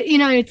about that. You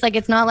know, it's like,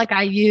 it's not like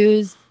I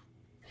use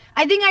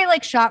I think I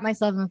like shot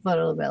myself in the foot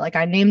a little bit. Like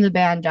I named the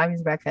band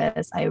Japanese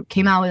Breakfast. I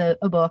came out with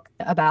a book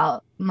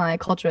about my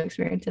cultural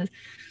experiences.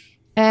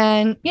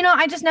 And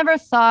I just never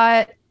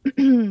thought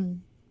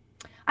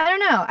I don't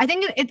know. I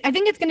think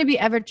it's going to be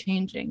ever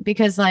changing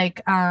because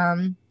like I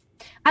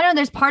don't know,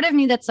 there's part of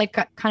me that's like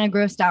kind of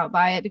grossed out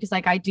by it because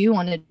like I don't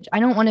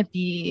want to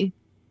be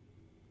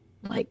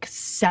like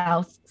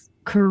South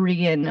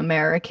Korean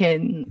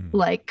American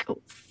like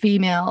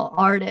female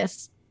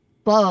artist,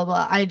 blah blah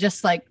blah. I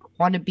just like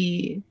want to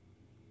be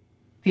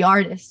the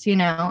artist,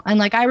 and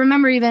like I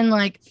remember even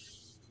like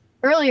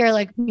earlier,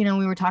 like we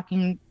were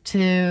talking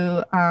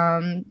to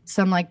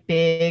some like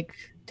big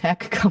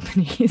tech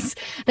companies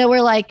that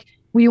were like,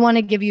 we want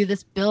to give you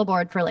this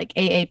billboard for like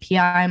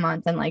AAPI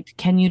month, and like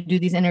can you do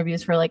these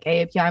interviews for like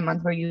AAPI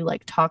month where you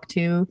like talk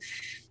to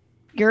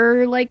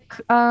your like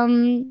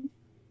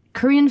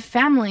Korean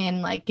family,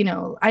 and like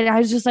I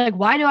was just like,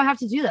 why do I have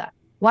to do that?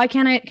 Why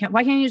can't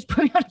you just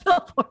put me on a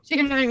billboard?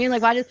 You know what I mean?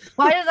 Like why does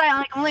I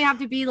like only have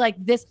to be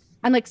like this?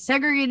 I'm like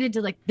segregated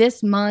to like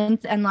this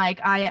month, and like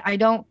I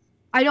don't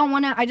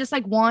want to. I just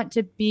like want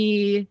to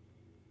be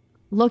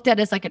looked at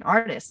as like an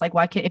artist. Like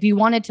why can't, if you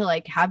wanted to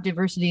like have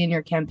diversity in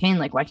your campaign,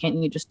 like why can't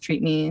you just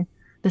treat me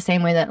the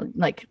same way that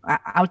like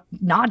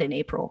not in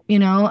April,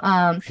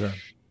 Sure.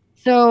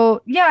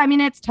 So yeah, I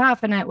mean it's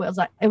tough, and it was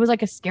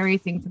like a scary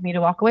thing for me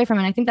to walk away from,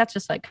 and I think that's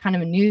just like kind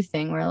of a new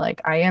thing where like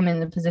I am in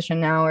the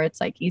position now where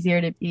it's like easier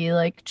to be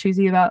like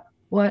choosy about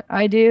what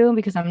I do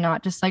because I'm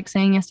not just like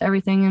saying yes to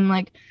everything and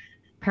like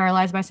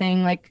paralyzed by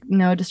saying like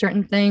no to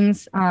certain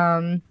things.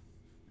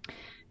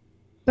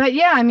 But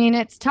yeah, I mean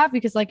it's tough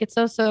because like it's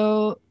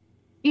also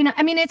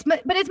I mean it's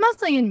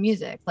mostly in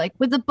music, like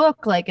with the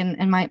book, like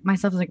and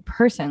myself as like a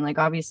person, like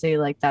obviously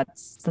like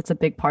that's a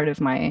big part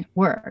of my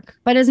work,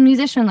 but as a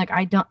musician, like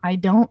I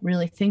don't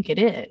really think it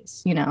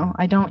is.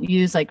 I don't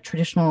use like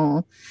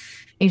traditional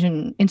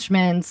Asian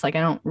instruments, like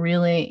I don't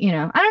really,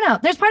 I don't know,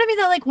 there's part of me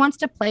that like wants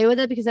to play with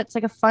it because it's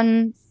like a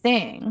fun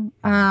thing,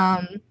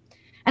 and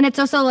it's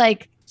also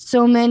like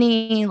so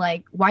many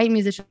like white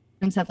musicians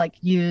have like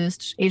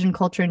used Asian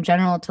culture in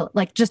general to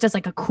like just as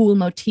like a cool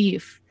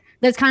motif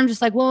that's kind of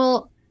just like,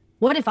 well,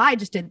 what if I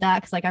just did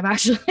that? Because like I'm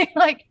actually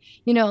like,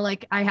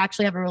 like I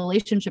actually have a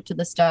relationship to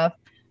this stuff.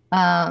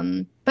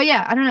 But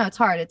yeah, I don't know. It's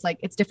hard. It's like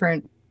it's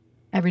different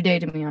every day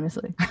to me,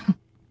 honestly.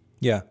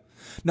 Yeah.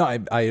 No,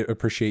 I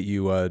appreciate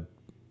you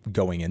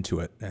going into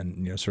it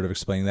and sort of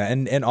explaining that,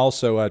 and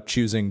also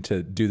choosing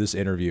to do this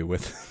interview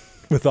with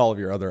with all of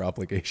your other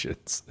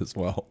obligations as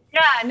well.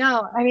 Yeah,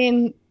 no, I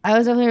mean, I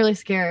was definitely really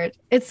scared.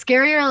 It's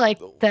scarier like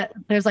that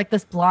there's like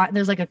this blot,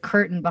 there's like a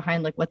curtain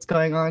behind like what's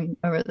going on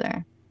over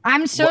there.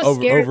 I'm so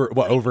scared.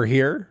 Over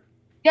here?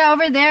 Yeah,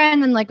 over there,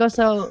 and then like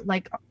also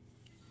like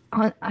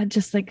I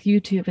just like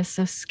YouTube is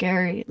so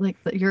scary. Like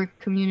your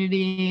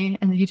community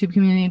and the YouTube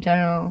community in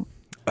general.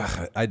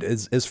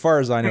 As far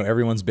as I know,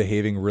 everyone's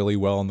behaving really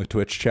well in the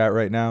Twitch chat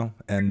right now,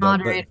 and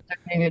moderators are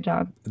doing a good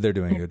job. They're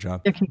doing a good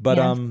job. But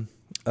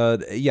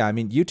yeah, I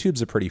mean,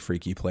 YouTube's a pretty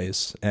freaky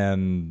place,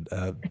 and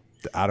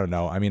I don't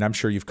know. I mean, I'm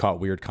sure you've caught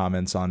weird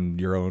comments on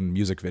your own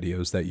music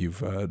videos that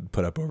you've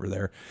put up over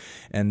there,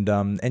 and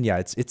yeah,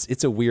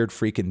 it's a weird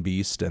freaking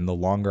beast. And the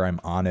longer I'm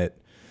on it,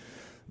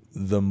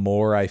 the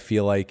more I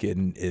feel like,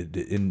 and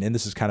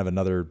this is kind of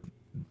another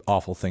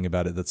awful thing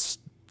about it. That's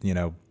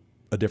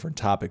a different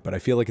topic, but I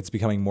feel like it's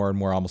becoming more and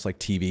more almost like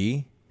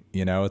TV.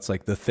 It's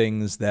like the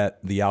things that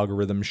the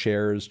algorithm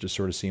shares just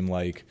sort of seem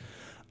like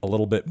a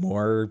little bit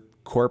more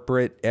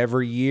corporate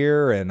every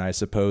year, and I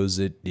suppose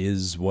it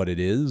is what it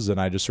is, and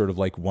I just sort of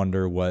like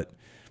wonder what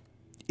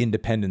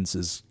independence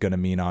is going to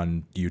mean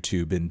on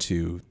YouTube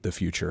into the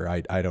future.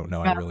 I don't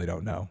know. Yeah. I really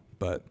don't know.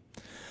 But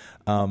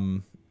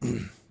to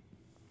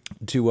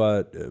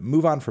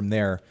move on from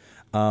there,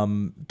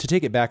 to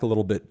take it back a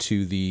little bit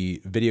to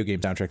the video game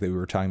soundtrack that we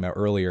were talking about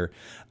earlier,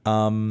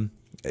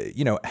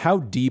 how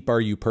deep are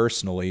you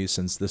personally,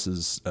 since this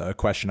is a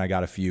question I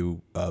got a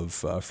few of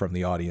from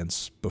the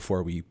audience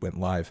before we went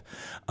live,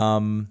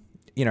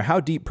 how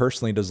deep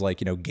personally does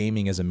like,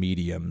 gaming as a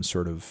medium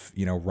sort of,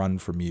 run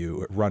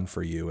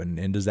for you?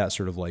 And does that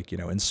sort of like,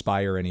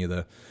 inspire any of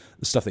the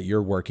stuff that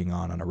you're working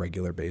on a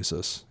regular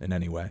basis in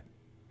any way?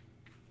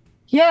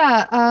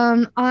 Yeah,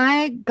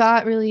 I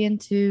got really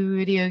into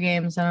video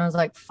games when I was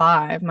like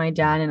 5. My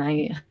dad and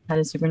I had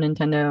a Super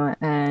Nintendo,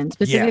 and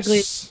specifically,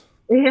 yes.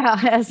 Yeah,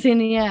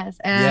 SNES,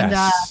 and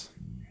yes.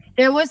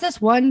 There was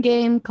this one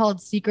game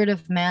called Secret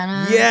of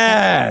Mana.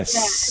 Yes,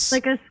 it's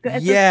like a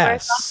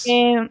Squaresoft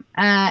game,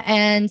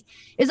 and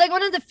it's like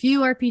one of the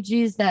few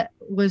RPGs that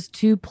was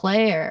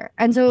 2-player,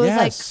 and so it was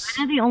like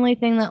kind of the only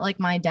thing that like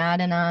my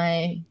dad and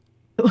I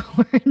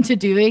were into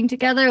doing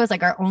together. It was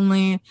like our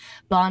only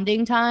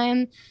bonding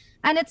time.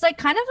 And it's like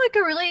kind of like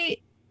a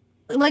really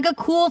like a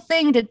cool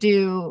thing to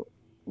do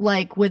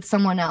like with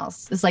someone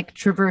else, is like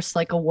traverse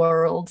like a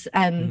world.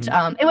 And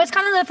it was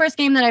kind of the first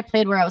game that I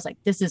played where I was like,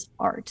 this is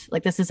art,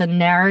 like this is a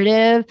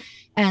narrative,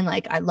 and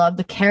like I love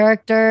the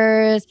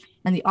characters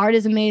and the art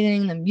is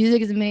amazing, the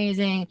music is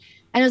amazing.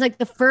 And it was like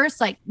the first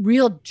like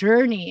real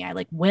journey I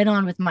like went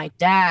on with my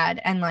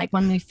dad. And like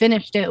when we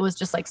finished it, it was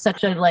just like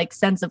such a like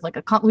sense of like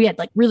we had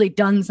like really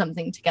done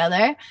something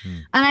together.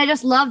 And I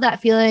just love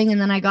that feeling. And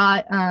then I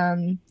got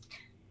a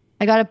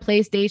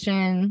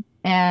PlayStation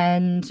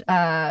and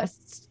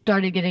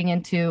started getting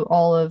into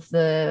all of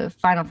the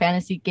Final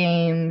Fantasy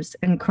games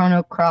and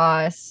Chrono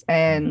Cross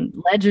and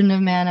Legend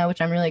of Mana,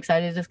 which I'm really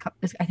excited.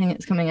 I think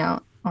it's coming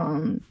out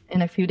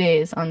in a few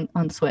days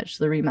on Switch,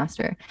 the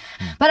remaster.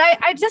 But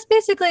I just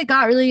basically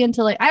got really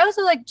into like, I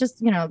also like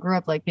just, you know, grew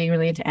up like being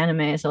really into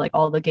anime. So like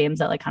all the games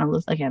that like kind of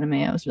looked like anime,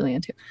 I was really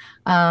into.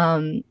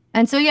 And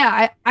so,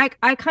 yeah,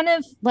 I kind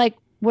of like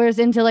was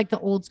into like the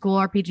old school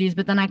RPGs,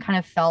 but then I kind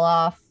of fell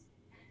off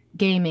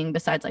gaming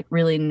besides like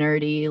really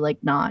nerdy, like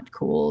not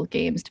cool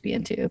games to be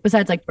into,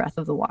 besides like Breath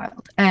of the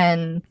Wild.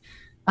 And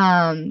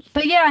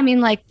but yeah, I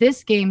mean like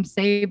this game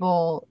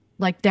Sable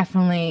like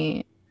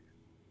definitely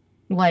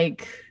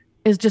like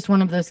is just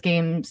one of those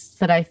games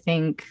that I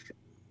think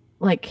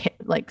like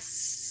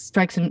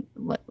strikes in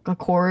like a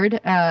chord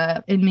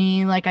in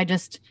me. Like I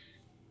just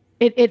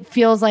it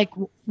feels like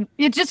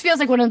it just feels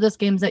like one of those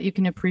games that you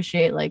can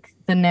appreciate like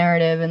the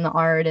narrative and the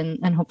art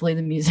and hopefully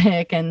the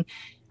music, and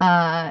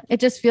it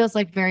just feels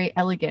like very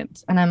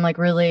elegant, and I'm like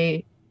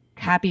really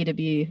happy to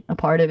be a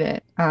part of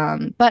it.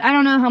 But I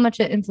don't know how much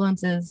it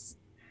influences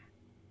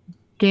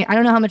game. I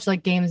don't know how much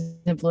like games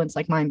influence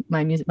like my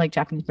music, like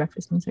Japanese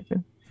breakfast music.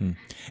 So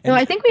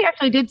I think we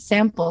actually did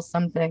sample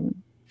something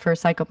for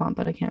Psychopomp,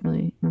 but I can't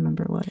really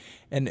remember what.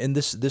 And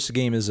this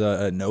game is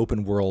an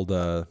open world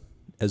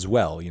as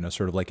well, you know,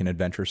 sort of like an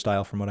adventure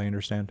style, from what I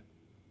understand.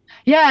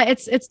 Yeah,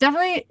 it's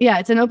definitely, yeah,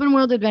 it's an open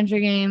world adventure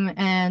game,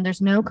 and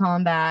there's no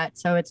combat,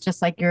 so it's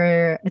just like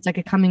it's like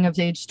a coming of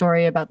age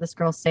story about this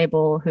girl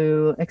Sable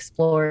who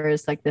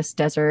explores like this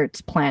desert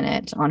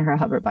planet on her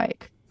hover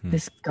bike.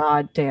 This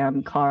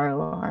goddamn car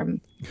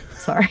alarm.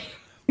 Sorry.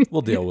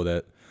 We'll deal with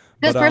it.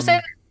 This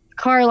person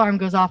car alarm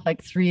goes off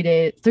like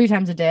 3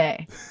 times a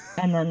day,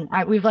 and then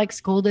we've like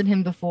scolded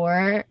him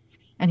before,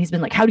 and he's been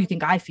like, "How do you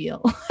think I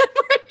feel?"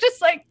 We're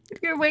just like,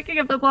 "You're waking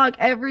up the clock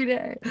every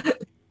day."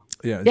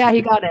 Yeah,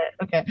 he got it.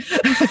 Okay.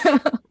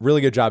 Really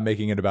good job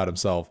making it about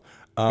himself.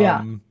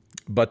 Yeah.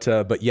 But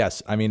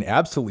yes, I mean,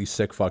 absolutely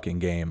sick fucking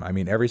game. I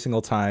mean, every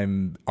single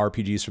time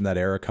RPGs from that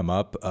era come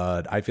up,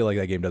 I feel like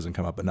that game doesn't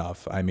come up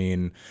enough. I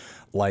mean,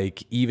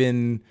 like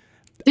even.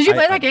 Did you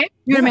play that game?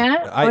 You had a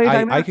mana?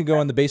 I can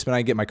go in the basement.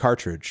 I get my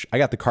cartridge. I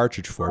got the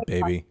cartridge for it,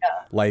 baby.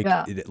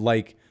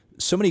 Like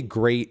so many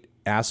great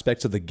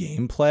aspects of the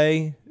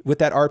gameplay with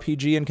that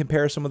RPG in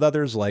comparison with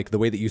others, like the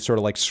way that you sort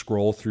of like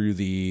scroll through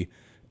the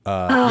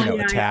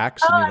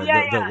attacks, and,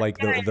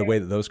 the way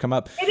that those come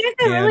up. It is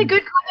a really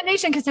good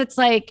combination because it's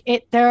like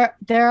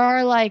there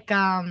are like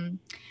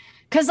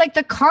because like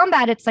the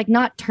combat, it's like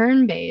not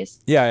turn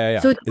based. Yeah.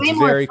 So it's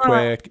very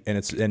quick, and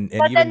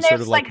even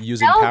sort of like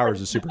using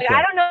powers is super quick.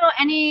 I don't know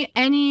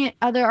any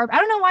other. I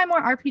don't know why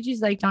more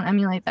RPGs like don't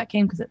emulate that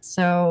game, because it's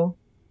so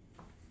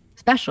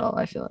special,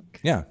 I feel like.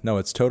 Yeah, no,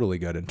 it's totally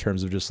good in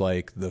terms of just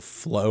like the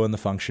flow and the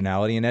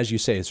functionality, and as you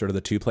say, sort of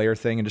the 2-player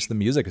thing, and just the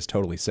music is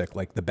totally sick.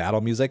 Like the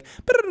battle music,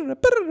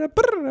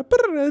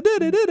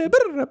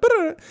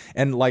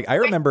 and like I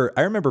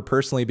remember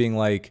personally being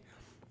like,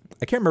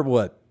 I can't remember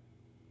what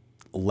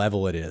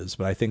level it is,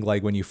 but I think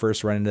like when you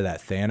first run into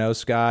that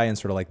Thanos guy and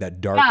sort of like that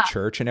dark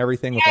church and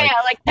everything with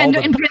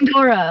in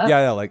Pandora.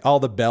 Yeah, like all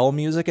the bell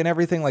music and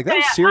everything, like that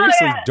was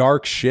seriously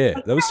dark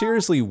shit. That was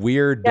seriously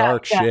weird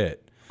dark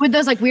shit. With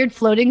those like weird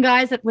floating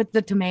guys with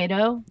the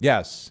tomato.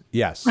 Yes.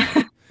 yeah.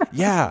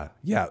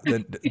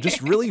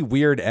 Just really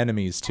weird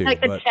enemies too.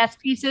 Like the chess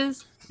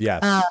pieces.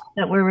 Yes.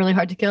 That were really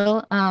hard to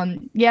kill.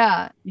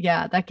 Yeah.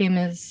 That game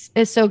is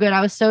so good.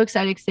 I was so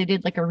excited because they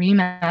did like a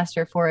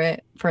remaster for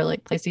it for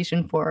like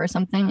PlayStation 4 or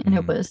something, and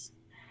it was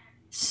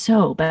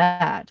so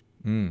bad.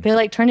 They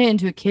like turned it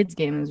into a kids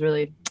game. It was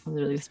really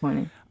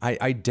disappointing.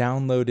 I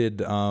downloaded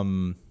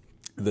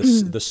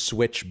the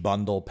Switch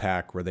bundle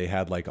pack where they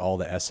had like all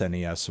the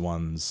SNES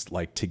ones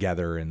like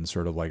together in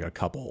sort of like a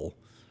couple.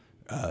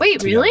 Wait,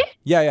 together. Really?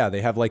 Yeah.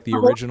 They have like the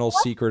original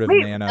Secret of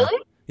Mana.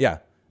 Really? Yeah,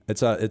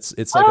 it's like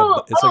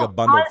a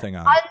bundle thing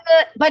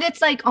but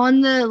it's like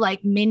on the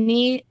like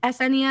mini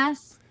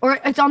SNES, or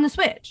it's on the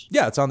Switch.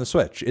 Yeah, it's on the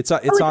Switch. It's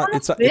its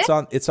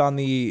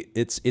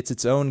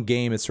own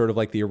game. It's sort of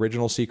like the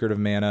original Secret of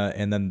Mana,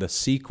 and then the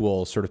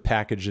sequel sort of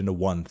packaged into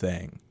one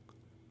thing.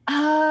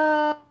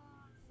 Oh,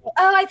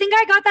 I think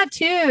I got that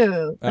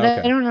too,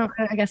 but I don't know.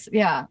 I guess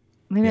maybe I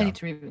need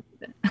to revisit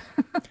it.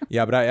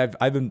 Yeah, but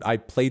I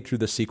played through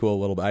the sequel a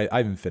little bit. I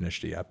haven't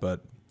finished it yet,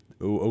 but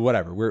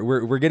whatever.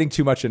 We're getting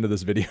too much into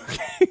this video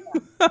game.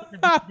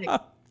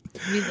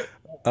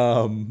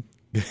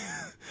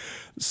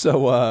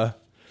 So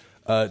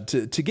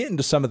to get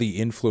into some of the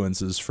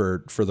influences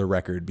for the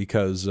record,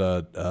 because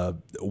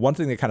one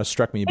thing that kind of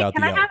struck me about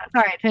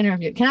sorry to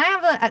interrupt you. Can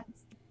I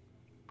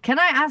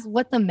ask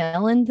what the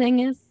melon thing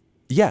is?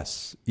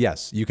 Yes,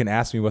 you can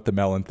ask me what the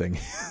melon thing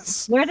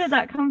is. Where did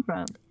that come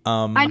from?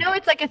 I know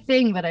it's like a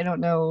thing, but I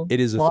don't know. It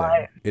is a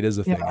thing. It is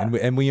a thing,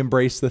 and we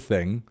embrace the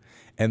thing.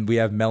 and we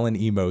have melon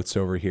emotes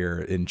over here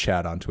in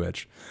chat on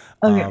Twitch.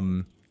 Okay.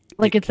 Um,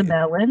 Like it's a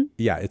melon?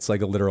 yeah, it's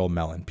like a literal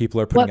melon. People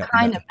are putting What up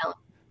kind of melon?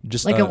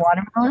 just Like a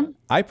watermelon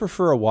I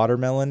prefer a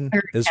watermelon.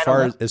 or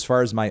cantaloupe? As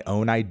far as my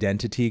own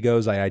identity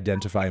goes, I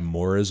identify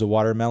more as a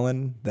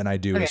watermelon than I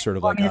do Okay. as sort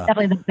of Well, I like mean, it's a.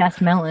 definitely the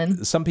best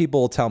melon. Some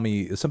people tell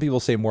me, some people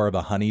say more of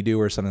a honeydew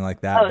or something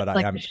like that, Oh, but it's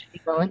like the I'm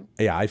shitty melon.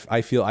 yeah,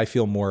 I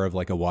feel more of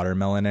like a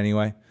watermelon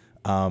anyway.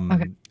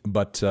 Okay.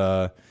 But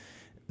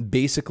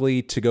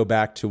basically, to go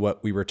back to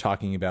what we were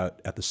talking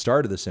about at the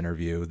start of this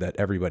interview, that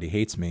everybody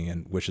hates me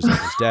and wishes I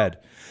was dead.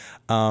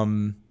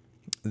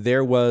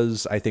 There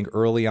was, I think,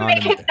 early on.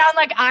 Make it sound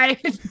like I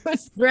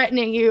was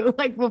threatening you,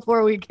 like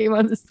before we came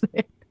on this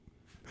thing.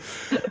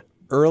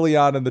 Early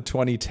on in the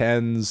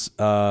 2010s,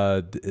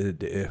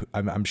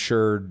 I'm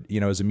sure, you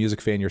know, as a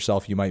music fan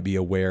yourself, you might be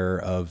aware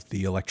of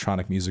the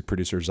electronic music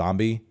producer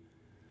Zombie.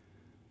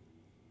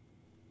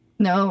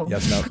 No.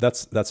 Yes, no,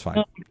 that's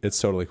fine.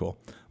 It's totally cool.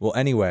 Well,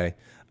 anyway,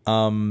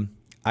 I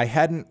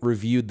hadn't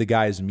reviewed the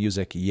guy's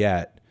music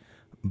yet,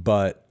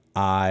 but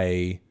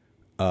I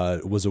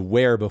was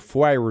aware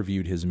before I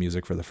reviewed his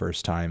music for the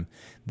first time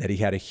that he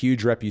had a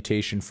huge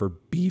reputation for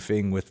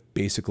beefing with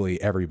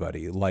basically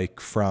everybody, like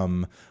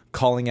from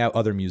calling out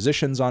other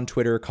musicians on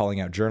Twitter, calling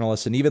out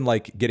journalists, and even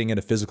like getting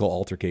into physical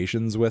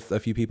altercations with a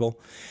few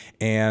people.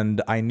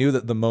 And I knew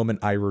that the moment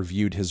I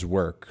reviewed his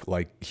work,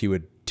 like he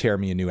would tear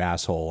me a new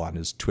asshole on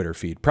his Twitter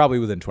feed, probably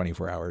within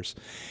 24 hours.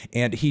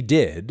 And he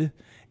did.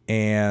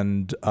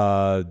 And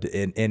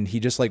he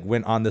just like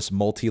went on this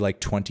like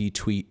 20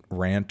 tweet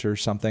rant or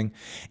something.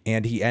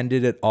 And he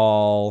ended it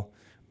all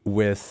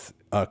with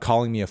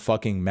calling me a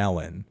fucking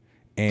melon.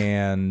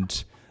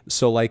 And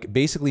so like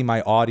basically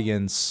my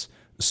audience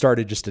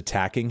started just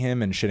attacking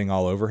him and shitting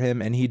all over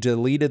him, and he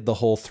deleted the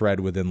whole thread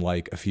within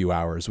like a few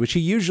hours, which he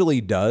usually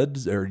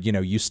does, or you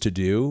know, used to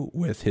do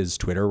with his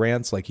Twitter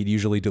rants. Like he'd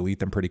usually delete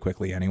them pretty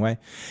quickly anyway.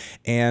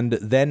 And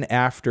then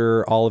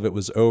after all of it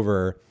was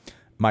over,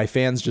 my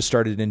fans just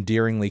started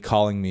endearingly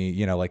calling me,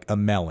 you know, like a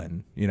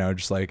melon, you know,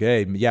 just like,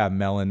 hey, yeah,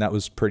 melon, that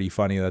was pretty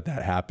funny that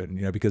happened,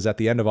 you know, because at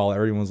the end of all,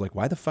 everyone was like,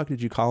 why the fuck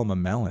did you call him a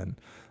melon?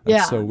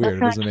 That's so weird. It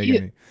doesn't make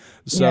any.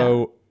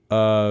 So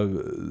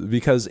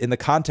because in the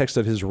context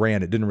of his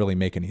rant, it didn't really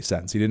make any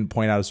sense. He didn't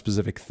point out a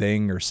specific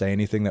thing or say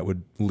anything that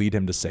would lead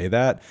him to say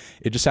that.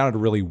 It just sounded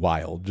really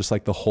wild, just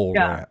like the whole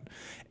rant.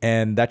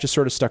 And that just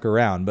sort of stuck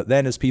around. But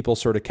then as people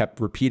sort of kept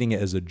repeating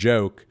it as a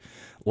joke,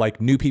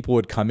 like new people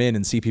would come in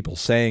and see people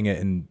saying it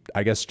and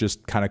I guess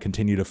just kind of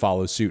continue to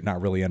follow suit,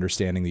 not really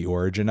understanding the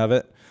origin of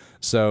it.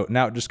 So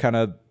now it just kind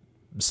of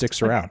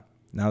sticks around.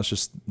 Now it's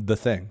just the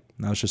thing.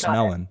 Now it's just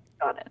melon.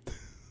 Got it.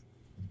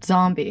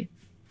 Zombie.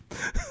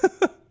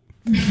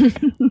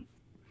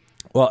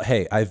 Well,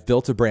 hey, I've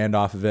built a brand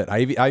off of it.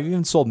 I've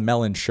even sold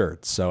melon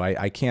shirts, so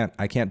I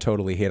can't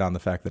totally hate on the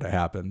fact that it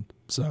happened.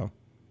 So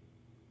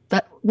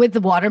That with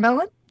the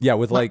watermelon? yeah,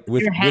 with like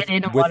with your head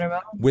in a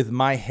watermelon? With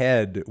my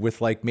head,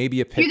 with like maybe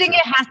a picture. Do you think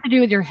it has to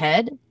do with your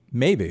head?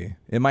 Maybe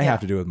it might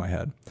have to do with my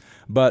head,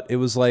 but it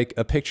was like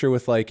a picture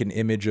with like an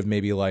image of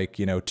maybe like,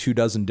 you know,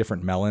 24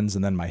 different melons,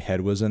 and then my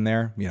head was in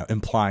there, you know,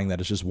 implying that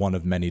it's just one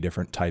of many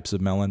different types of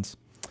melons.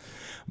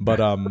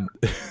 But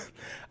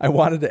I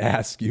wanted to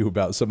ask you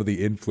about some of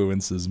the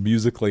influences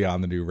musically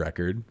on the new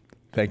record.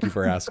 Thank you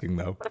for asking,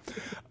 though.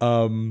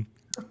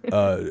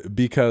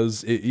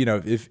 Because you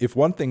know, if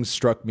one thing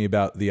struck me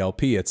about the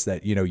LP, it's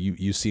that, you know,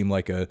 you seem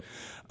like a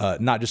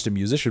not just a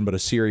musician but a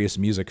serious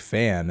music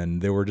fan,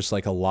 and there were just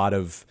like a lot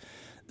of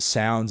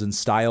sounds and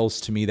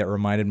styles to me that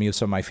reminded me of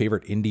some of my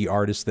favorite indie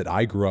artists that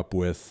I grew up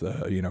with,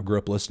 you know, grew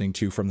up listening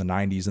to from the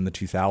 90s and the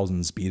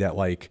 2000s, be that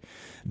like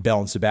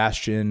Belle and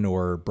Sebastian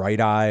or Bright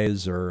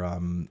Eyes, or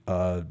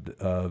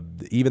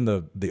even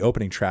the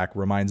opening track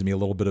reminds me a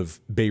little bit of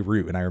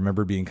Beirut, and I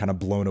remember being kind of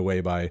blown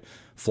away by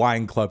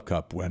Flying Club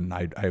Cup when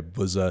I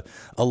was a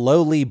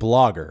lowly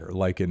blogger,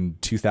 like in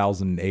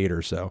 2008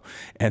 or so.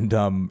 And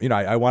you know,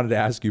 I wanted to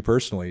ask you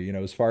personally, you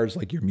know, as far as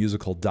like your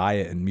musical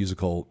diet and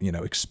musical, you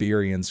know,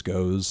 experience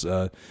goes,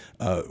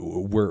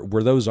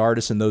 were those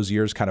artists in those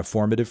years kind of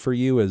formative for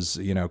you as,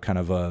 you know, kind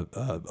of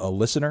a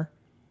listener?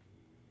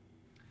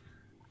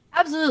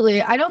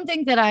 Absolutely. I don't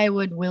think that I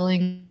would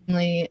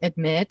willingly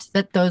admit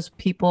that those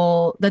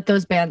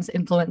bands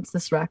influenced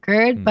this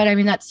record, but I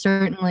mean that's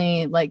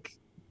certainly like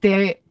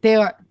they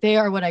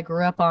are what I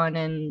grew up on,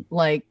 and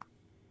like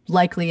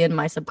likely in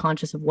my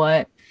subconscious of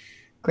what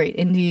great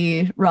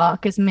indie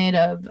rock is made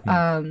of.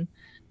 But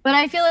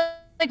I feel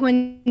like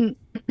when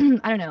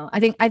I don't know, I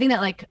think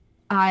that like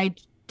I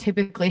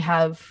typically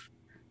have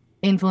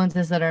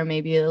influences that are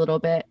maybe a little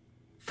bit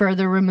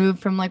further removed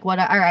from like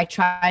I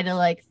try to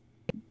like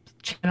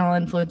channel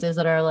influences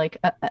that are like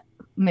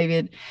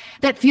maybe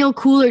that feel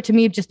cooler to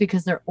me just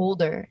because they're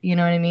older, you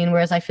know what I mean?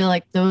 Whereas I feel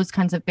like those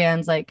kinds of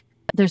bands, like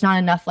there's not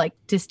enough like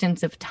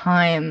distance of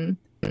time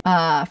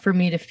for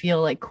me to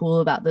feel like cool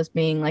about those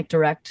being like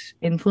direct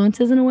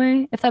influences in a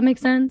way, if that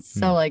makes sense.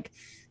 So like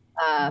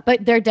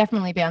but they're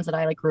definitely bands that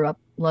I like grew up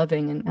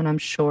loving, and I'm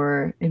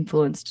sure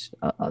influenced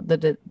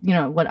you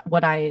know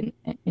what I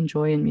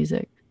enjoy in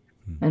music.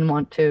 and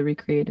want to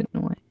recreate it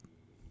in a way.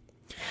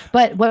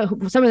 But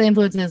what some of the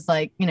influences,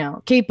 like, you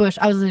know, Kate Bush,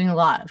 I was listening to a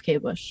lot of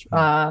Kate Bush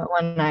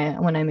when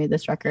I made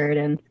this record,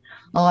 and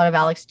a lot of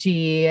Alex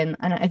G, and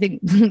I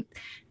think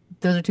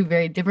those are two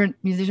very different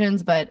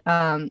musicians, but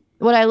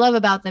what I love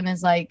about them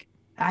is like,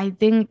 I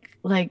think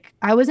like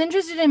I was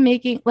interested in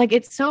making, like,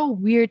 it's so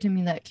weird to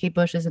me that Kate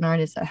Bush is an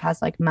artist that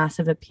has like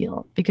massive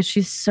appeal because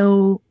she's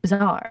so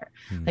bizarre.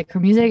 Like her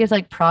music is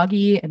like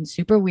proggy and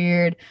super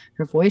weird.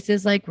 Her voice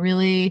is like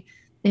really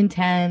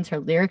intense. Her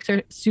lyrics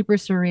are super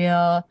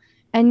surreal,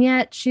 and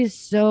yet she's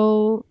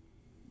so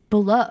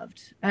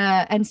beloved.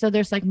 And so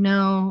there's like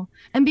no,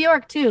 and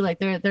Bjork too. Like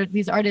they're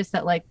these artists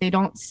that like they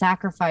don't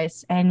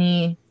sacrifice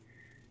any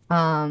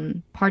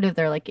part of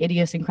their like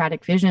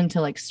idiosyncratic vision to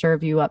like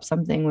serve you up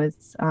something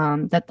with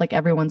that like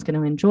everyone's going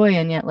to enjoy,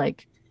 and yet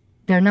like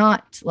they're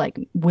not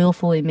like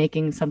willfully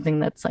making something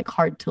that's like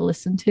hard to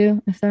listen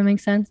to, if that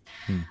makes sense.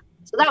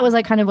 So that was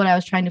like kind of what I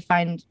was trying to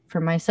find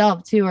for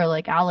myself too. Or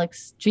like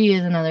Alex G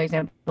is another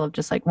example of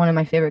just like one of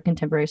my favorite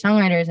contemporary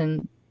songwriters,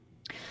 and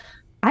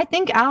I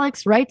think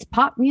Alex writes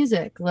pop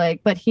music,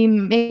 like, but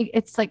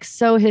it's like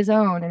so his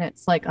own, and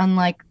it's like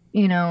unlike,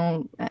 you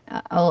know,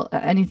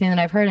 anything that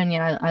I've heard. And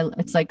yet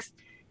it's like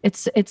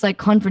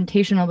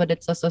confrontational, but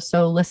it's also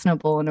so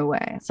listenable in a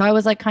way. So I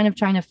was like kind of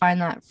trying to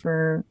find that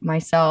for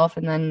myself,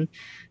 and then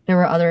there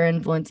were other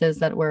influences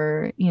that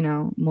were, you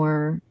know,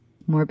 more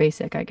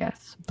basic, I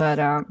guess. But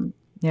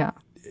yeah.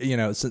 You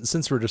know,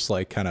 since we're just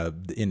like kind of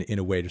in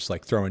a way just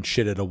like throwing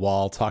shit at a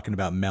wall, talking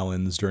about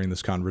melons during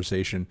this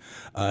conversation,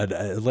 let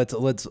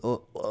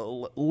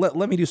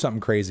me do something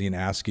crazy and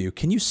ask you: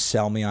 can you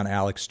sell me on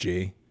Alex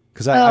G?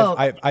 Because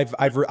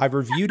I've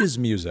reviewed his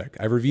music.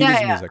 I've reviewed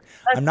his music.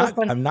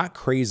 I'm not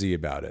crazy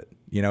about it.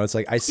 You know, it's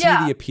like I see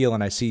the appeal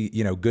and I see,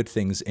 you know, good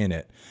things in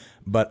it.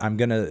 But I'm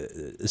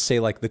gonna say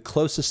like the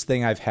closest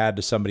thing I've had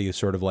to somebody who's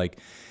sort of like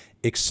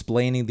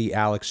explaining the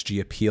Alex G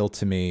appeal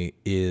to me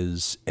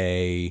is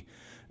a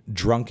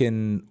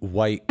drunken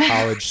white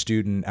college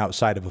student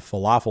outside of a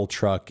falafel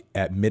truck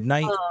at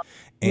midnight.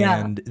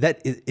 And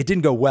that it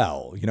didn't go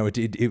well, you know. It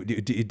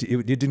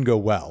didn't go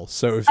well.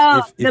 So if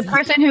the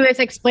person who is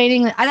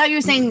explaining, I thought you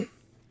were saying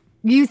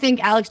you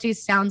think Alex G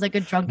sounds like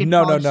a drunken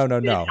no outside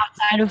of no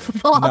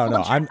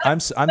I'm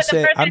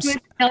saying I'm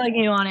telling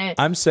you on it.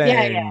 I'm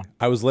saying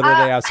I was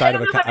literally outside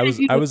of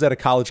I was at a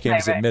college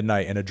campus at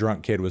midnight, and a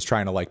drunk kid was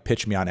trying to like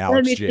pitch me on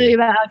Alex G. Let me tell you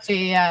about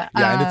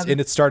Alex G.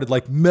 And it started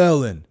like,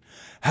 melon,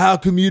 how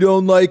come you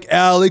don't like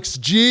Alex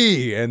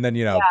G? And then,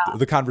 you know,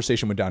 the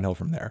conversation went downhill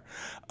from there.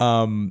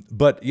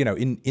 But, you know,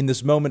 in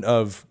this moment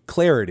of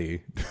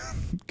clarity,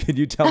 can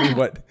you tell me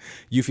what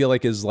you feel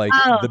like is like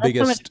the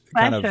biggest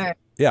kind of...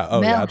 Yeah.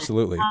 Oh, yeah,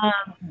 absolutely.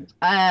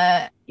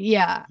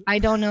 Yeah, I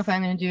don't know if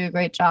I'm going to do a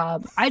great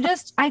job. I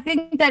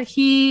think that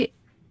he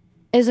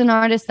is an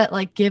artist that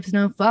like gives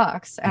no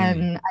fucks.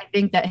 And I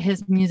think that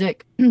his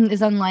music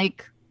is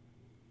unlike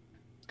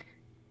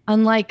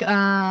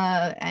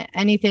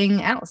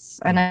anything else.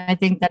 And I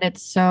think that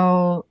it's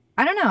so,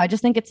 I don't know, I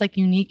just think it's like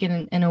unique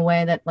in a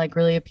way that like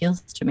really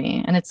appeals to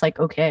me. And it's like,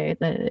 okay,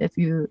 that if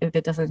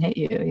it doesn't hit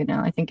you, you know,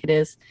 I think it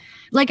is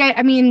like,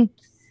 I mean,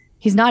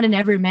 he's not an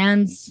every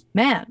man's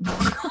man.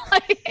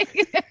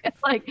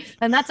 like,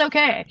 and that's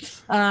okay.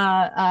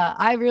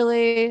 I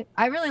really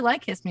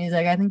like his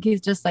music. I think he's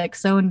just like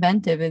so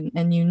inventive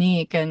and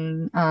unique,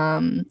 and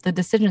the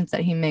decisions that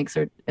he makes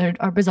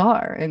are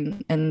bizarre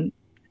and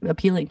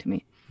appealing to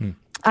me.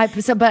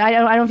 But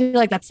I don't feel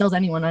like that sells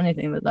anyone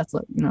anything, but that's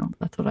what, you know,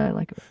 that's what I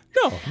like.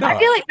 No. I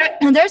feel like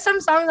there's some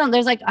songs on,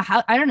 there's like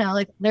I don't know,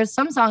 like there's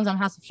some songs on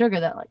House of Sugar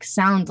that like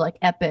sound like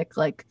epic,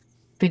 like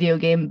video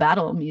game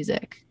battle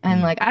music.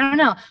 And like, I don't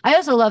know. I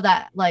also love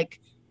that, like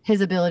his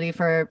ability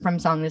from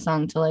song to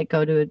song to like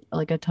go to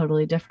a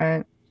totally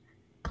different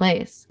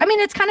place. I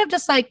mean, it's kind of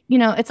just like, you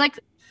know, it's like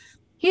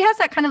he has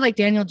that kind of like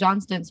Daniel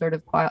Johnston sort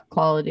of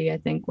quality, I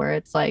think, where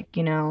it's like,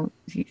 you know,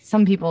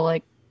 some people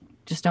like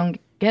just don't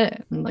get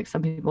it, and like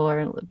some people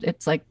are,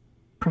 it's like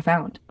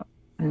profound,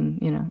 and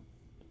you know,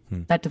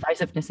 that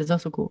divisiveness is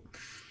also cool.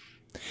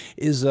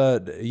 Is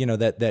you know,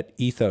 that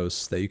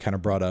ethos that you kind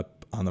of brought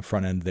up on the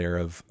front end there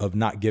of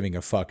not giving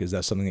a fuck, is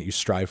that something that you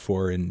strive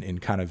for in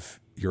kind of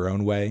your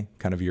own way,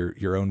 kind of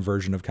your own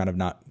version of kind of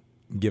not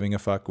giving a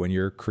fuck when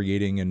you're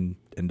creating and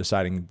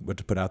deciding what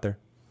to put out there?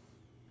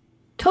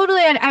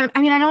 Totally. I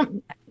mean, I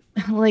don't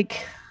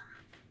like,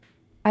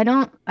 I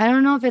don't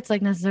know if it's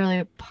like necessarily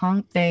a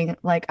punk thing.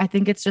 Like, I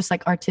think it's just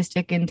like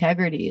artistic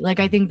integrity. Like,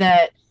 I think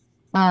that,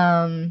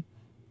 I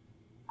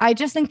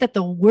just think that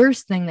the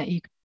worst thing that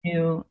you can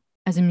do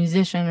as a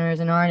musician or as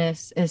an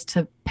artist is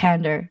to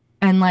pander.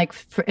 And like,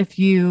 if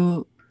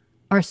you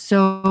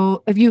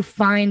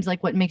find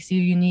like what makes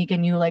you unique,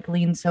 and you like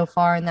lean so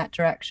far in that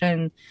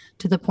direction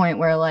to the point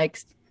where like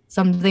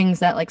some things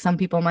that like some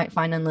people might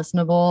find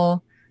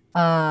unlistenable,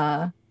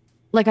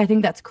 like, I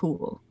think that's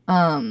cool.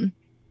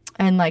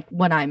 And like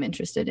what I'm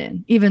interested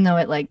in, even though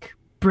it like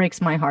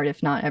breaks my heart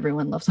if not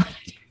everyone loves what I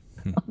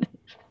do.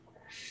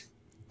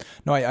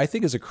 No, I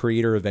think as a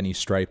creator of any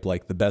stripe,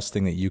 like the best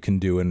thing that you can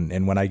do,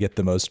 and when I get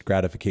the most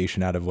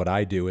gratification out of what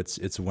I do,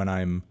 it's when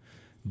I'm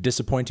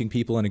disappointing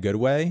people in a good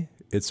way.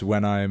 It's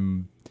when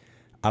I'm,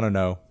 I don't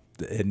know,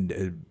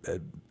 and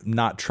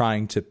not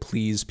trying to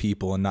please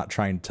people and not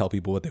trying to tell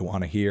people what they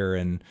want to hear.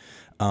 And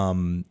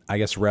I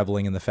guess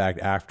reveling in the fact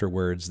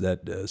afterwards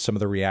that some of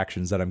the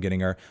reactions that I'm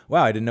getting are,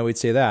 wow, I didn't know he'd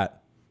say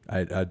that.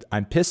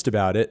 I'm pissed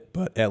about it,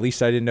 but at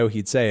least I didn't know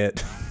he'd say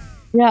it.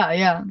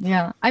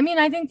 Yeah. I mean,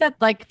 I think that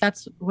like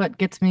that's what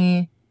gets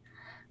me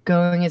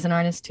going as an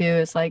artist too,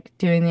 is like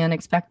doing the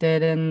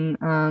unexpected.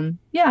 And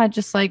yeah,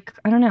 just like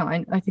I don't know.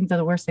 I think that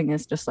the worst thing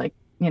is just like,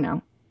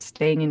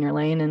 staying in your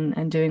lane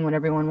and doing what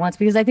everyone wants,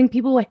 because I think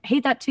people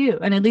hate that too.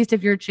 And at least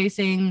if you're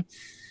chasing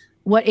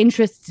what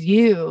interests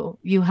you,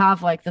 you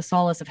have like the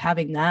solace of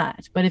having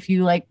that. But if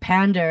you like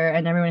pander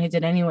and everyone hates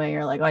it anyway,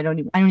 you're like, oh, I don't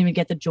even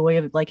get the joy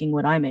of liking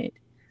what I made.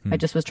 I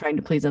just was trying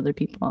to please other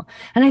people.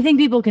 And I think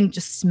people can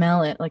just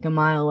smell it like a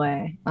mile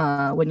away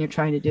when you're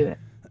trying to do it.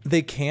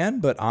 They can,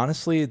 but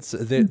honestly,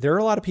 there are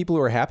a lot of people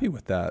who are happy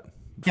with that.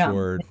 Yeah.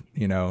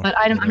 But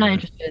I'm not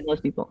interested in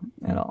those people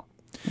at all.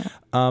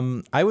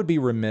 Yeah. I would be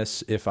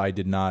remiss if I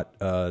did not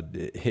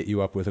hit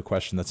you up with a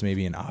question that's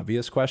maybe an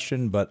obvious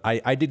question, but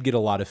I did get a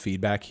lot of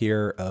feedback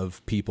here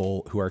of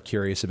people who are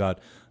curious about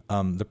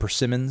the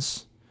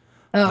persimmons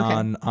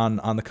on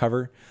the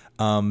cover.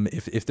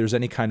 If there's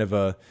any kind of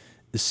a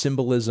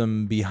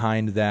symbolism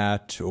behind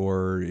that,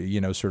 or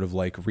sort of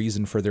like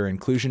reason for their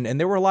inclusion. And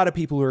there were a lot of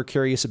people who are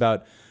curious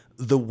about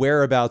the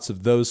whereabouts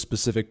of those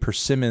specific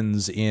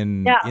persimmons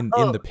in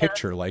the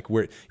picture. Like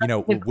where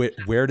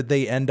did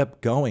they end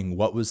up going?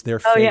 What was their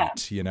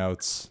fate?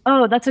 It's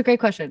that's a great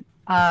question.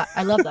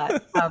 I love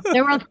that.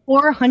 There were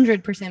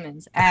 400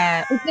 persimmons,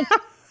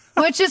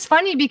 which is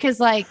funny because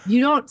like you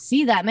don't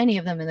see that many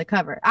of them in the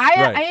cover.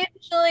 I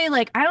actually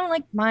like, I don't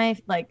like my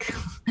like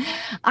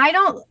I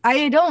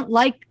don't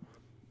like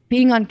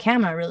being on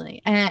camera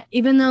really. And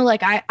even though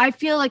like I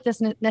feel like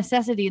this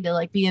necessity to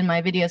like be in my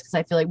videos because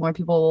I feel like more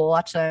people will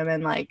watch them,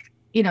 and like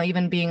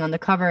even being on the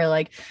cover,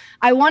 like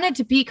I wanted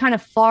to be kind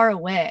of far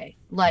away,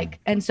 like,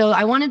 and so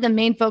I wanted the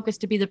main focus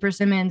to be the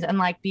persimmons and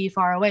like be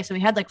far away. So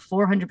we had like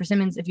 400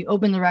 persimmons. If you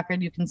open the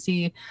record, you can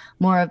see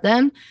more of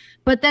them.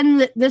 But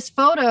then this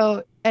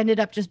photo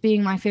ended up just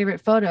being my favorite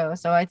photo.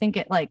 So I think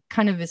it like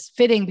kind of is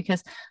fitting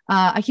because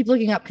I keep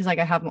looking up because like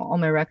I have all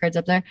my records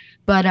up there.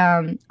 But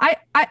I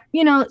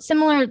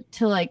similar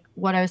to like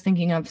what I was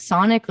thinking of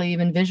sonically,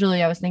 even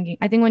visually, I think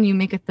when you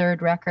make a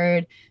third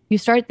record, you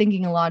start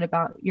thinking a lot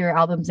about your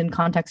albums in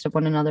context of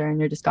one another and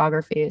your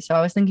discography. So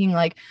I was thinking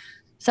like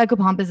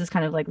Psychopompus is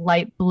kind of like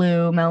light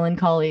blue,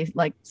 melancholy,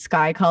 like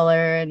sky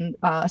color, and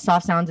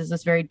Soft Sounds is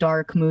this very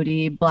dark,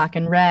 moody black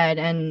and red.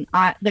 And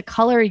the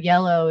color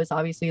yellow is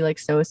obviously like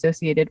so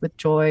associated with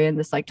joy and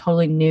this like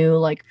totally new,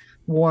 like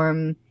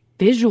warm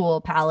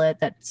visual palette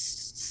that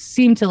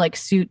seemed to like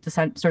suit the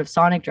sort of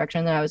sonic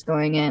direction that I was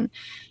going in.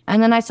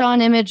 And then I saw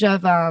an image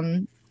of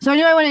so I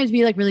knew I wanted it to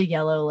be like really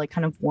yellow, like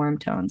kind of warm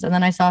tones. And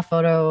then I saw a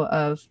photo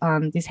of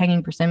these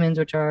hanging persimmons,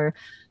 which are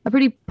a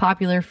pretty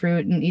popular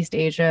fruit in East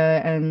Asia,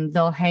 and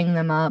they'll hang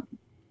them up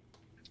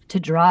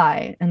to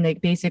dry. And they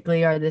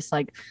basically are this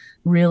like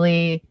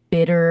really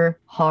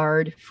bitter,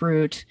 hard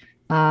fruit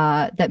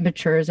that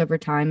matures over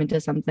time into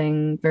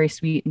something very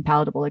sweet and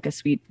palatable, like a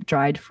sweet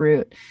dried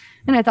fruit.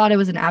 And I thought it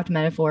was an apt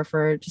metaphor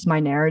for just my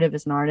narrative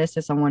as an artist,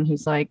 as someone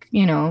who's like,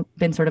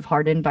 been sort of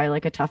hardened by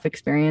like a tough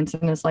experience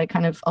and is like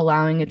kind of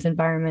allowing its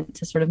environment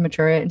to sort of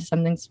mature it into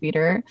something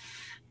sweeter.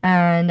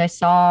 And I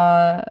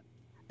saw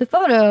the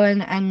photo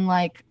and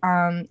like,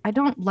 I'm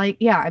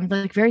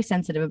like very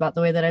sensitive about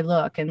the way that I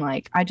look. And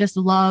like, I just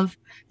love,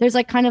 there's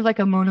like kind of like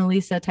a Mona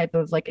Lisa type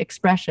of like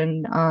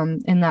expression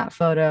in that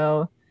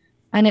photo.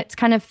 And it's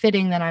kind of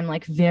fitting that I'm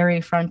like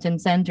very front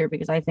and center,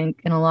 because I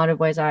think in a lot of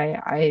ways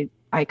I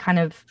kind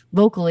of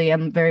vocally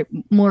am very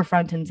more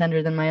front and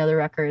center than my other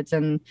records.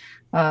 And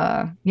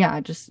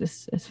it just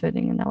is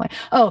fitting in that way.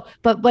 Oh,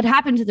 but what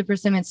happened to the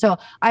persimmons? So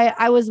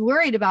I was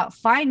worried about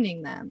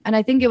finding them. And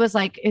I think it was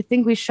like, I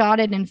think we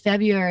shot it in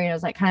February. And it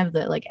was like kind of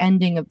the like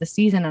ending of the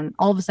season. And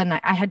all of a sudden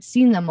I had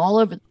seen them all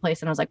over the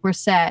place. And I was like, we're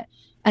set.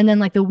 And then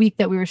like the week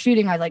that we were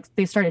shooting,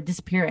 they started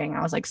disappearing.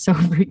 I was like so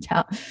freaked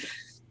out.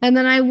 And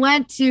then I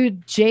went to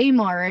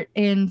J-Mart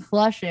in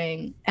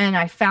Flushing and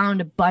I found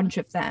a bunch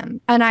of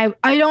them. And I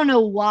don't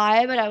know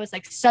why, but I was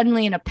like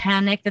suddenly in a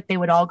panic that they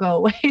would all go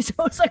away. So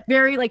I was like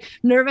very like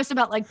nervous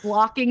about like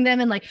blocking them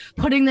and like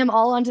putting them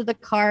all onto the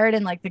cart.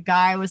 And like the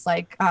guy was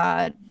like,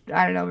 I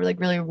don't know,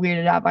 like really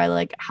weirded out by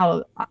like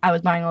how I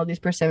was buying all these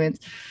persimmons.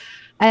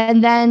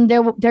 And then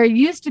there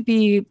used to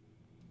be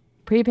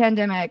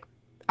pre-pandemic,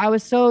 I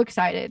was so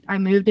excited. I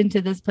moved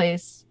into this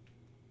place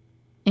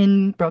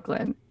in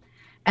Brooklyn.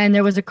 And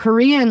there was a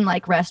Korean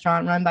like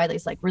restaurant run by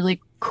these like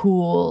really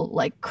cool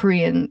like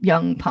Korean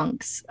young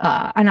punks.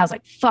 And I was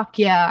like, fuck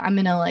yeah, I'm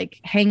gonna like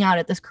hang out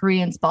at this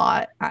Korean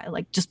spot. I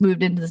like just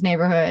moved into this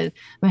neighborhood.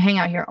 I hang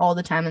out here all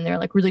the time, and they're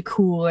like really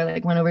cool. I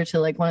like went over to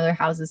like one of their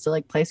houses to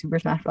like play Super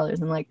Smash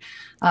Brothers, and like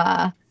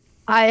I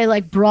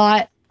like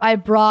brought I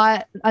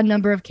brought a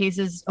number of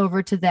cases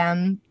over to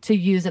them to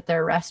use at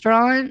their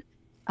restaurant.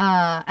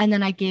 And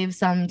then I gave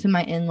some to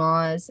my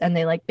in-laws and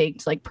they like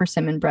baked like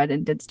persimmon bread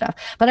and did stuff.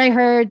 But I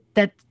heard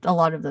that a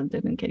lot of them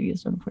didn't get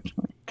used,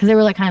 unfortunately, because they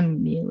were like kind of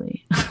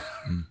mealy.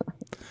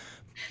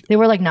 They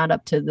were like not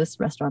up to this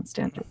restaurant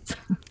standards.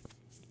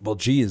 Well,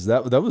 geez,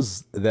 that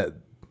was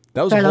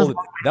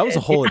a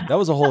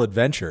whole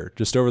adventure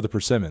just over the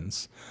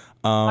persimmons.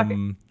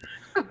 And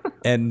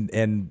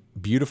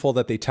beautiful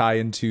that they tie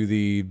into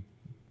the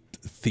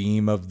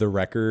theme of the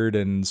record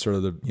and sort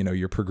of the, you know,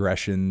 your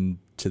progression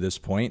to this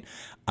point.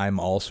 I'm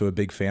also a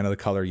big fan of the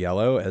color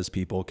yellow, as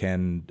people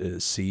can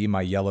see.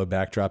 My yellow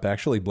backdrop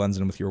actually blends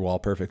in with your wall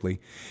perfectly.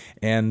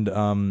 And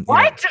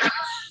what?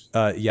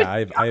 Yeah,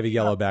 I have a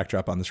yellow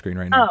backdrop on the screen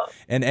right now. Oh.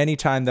 And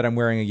anytime that I'm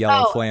wearing a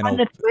yellow flannel, on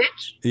the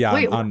Twitch? Yeah,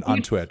 wait,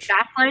 on Twitch.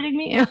 Backlighting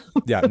me?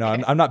 Yeah, no,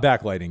 I'm not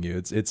backlighting you.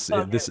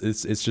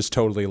 It's just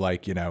totally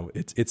like, you know,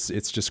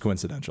 it's just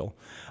coincidental.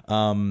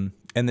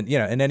 And then, you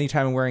know, and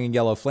anytime I'm wearing a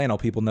yellow flannel,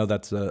 people know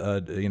that's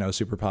a you know,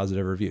 super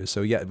positive review.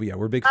 So yeah,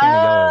 we're a big fan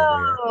of yellow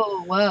over here.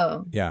 Oh,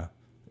 whoa. Yeah.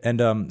 And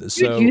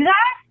so you do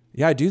that?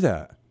 Yeah, I do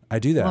that.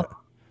 Whoa.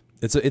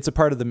 It's a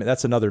part of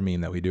that's another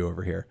meme that we do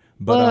over here.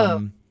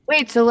 But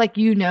wait, so like,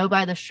 you know,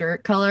 by the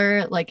shirt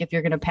color, like if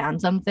you're gonna pan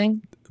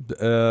something?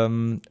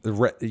 You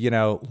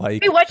know,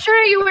 like, wait, what shirt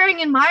are you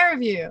wearing in my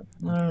review?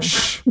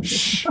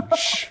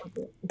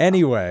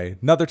 Anyway,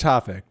 another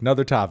topic.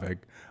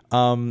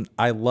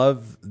 I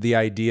love the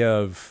idea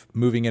of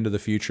moving into the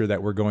future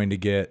that we're going to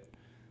get.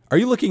 Are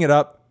you looking it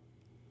up?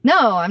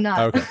 No, I'm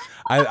not. Okay.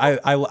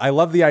 I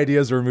love the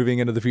ideas we're moving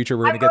into the future.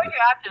 We're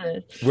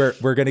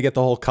going to get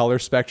the whole color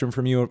spectrum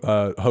from you,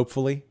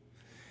 hopefully.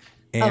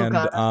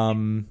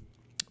 And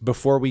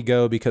before we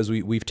go, because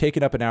we've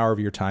taken up an hour of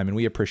your time and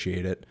we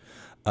appreciate it.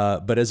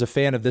 But as a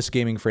fan of this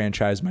gaming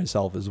franchise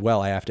myself as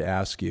well, I have to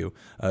ask you,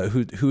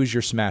 who is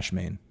your Smash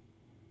main?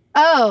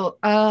 Oh,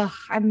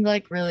 I'm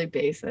like really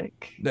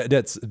basic.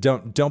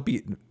 Don't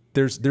be.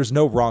 There's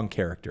no wrong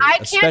character,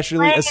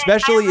 especially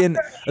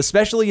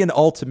in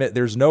Ultimate.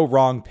 There's no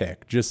wrong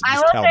pick. Just I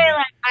will tell say, me.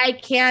 like, I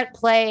can't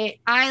play.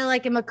 I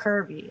like am a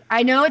Kirby.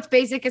 I know it's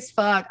basic as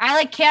fuck.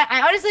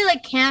 I honestly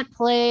like can't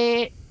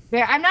play.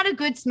 I'm not a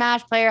good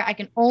Smash player.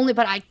 The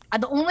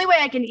only way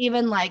I can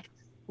even like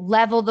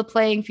level the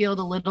playing field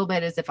a little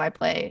bit is if I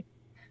play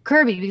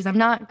Kirby, because I'm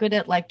not good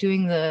at like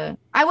doing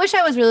I wish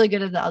I was really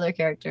good at the other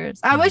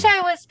characters. I wish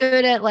I was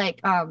good at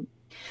like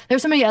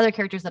there's so many other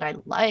characters that I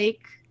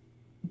like,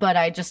 but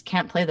I just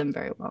can't play them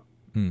very well.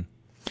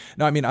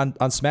 No, I mean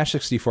on Smash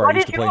 64 I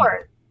used to play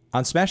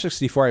on Smash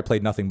 64 I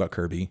played nothing but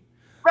Kirby.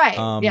 Right.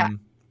 Yeah.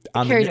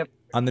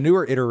 On the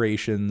newer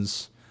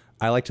iterations,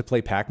 I like to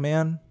play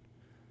Pac-Man,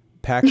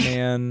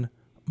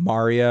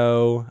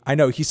 Mario. I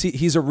know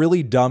he's a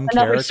really dumb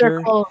character.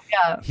 Circle,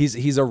 yeah.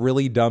 He's a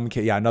really dumb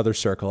another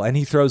circle, and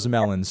he throws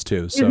melons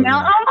too. So oh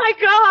my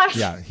gosh.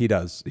 Yeah, he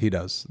does.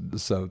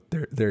 So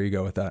there you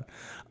go with that.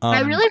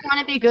 I really want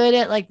to be good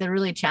at like the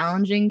really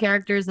challenging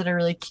characters that are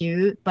really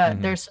cute, but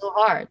they're so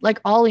hard.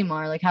 Like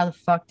Olimar, like how the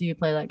fuck do you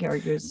play that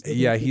character?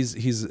 Yeah,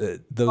 he's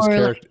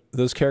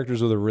those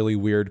characters with a really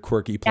weird,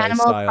 quirky play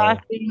Animal style.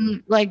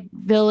 Crossing, like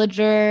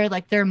villager,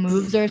 like their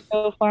moves are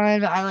so fun,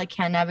 but I like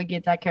can't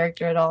navigate that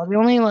character at all. The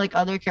only like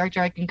other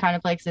character I can kind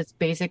of play, because it's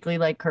basically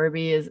like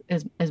Kirby, is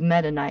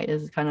Meta Knight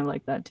is kind of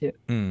like that too.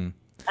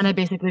 And I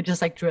basically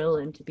just like drill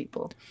into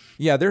people.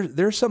 Yeah,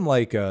 there's some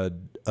like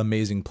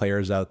amazing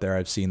players out there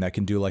I've seen that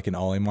can do like an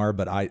Olimar,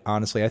 but I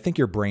think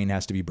your brain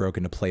has to be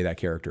broken to play that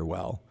character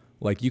well.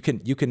 Like you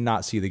can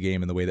not see the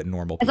game in the way that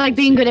normal people. It's like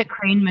being good at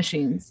crane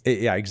machines.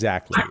 Yeah,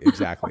 exactly.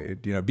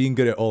 You know, being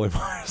good at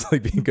Olimar is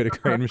like being good at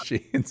crane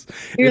machines.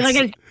 You're like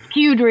a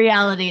skewed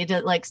reality to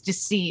like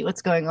just see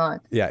what's going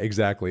on. Yeah,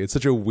 exactly. It's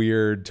such a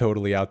weird,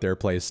 totally out there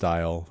play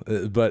style.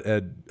 But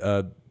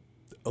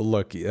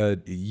look,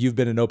 you've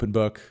been an open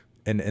book.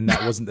 And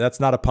that's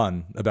not a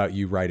pun about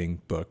you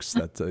writing books.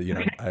 That you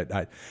know,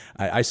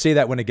 I say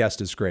that when a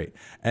guest is great,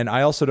 and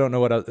I also don't know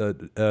what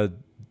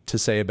to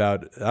say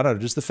about, I don't know,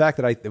 just the fact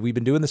that we've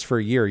been doing this for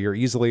a year. You're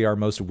easily our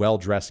most well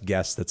dressed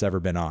guest that's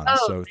ever been on.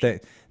 So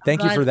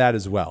thank you for that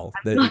as well.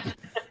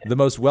 The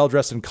most well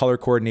dressed and color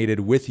coordinated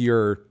with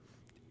your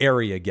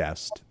area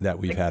guest that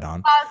we've had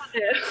on.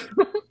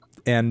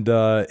 And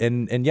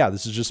yeah,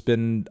 this has just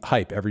been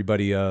hype.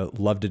 Everybody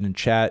loved it in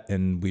chat,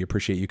 and we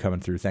appreciate you coming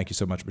through. Thank you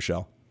so much,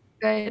 Michelle.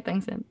 Great,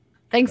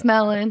 thanks,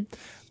 Melon.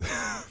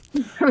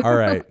 All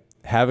right,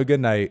 have a good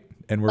night,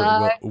 and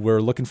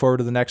we're looking forward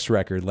to the next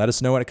record. Let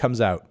us know when it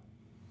comes out.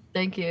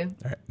 Thank you.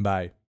 All right, bye.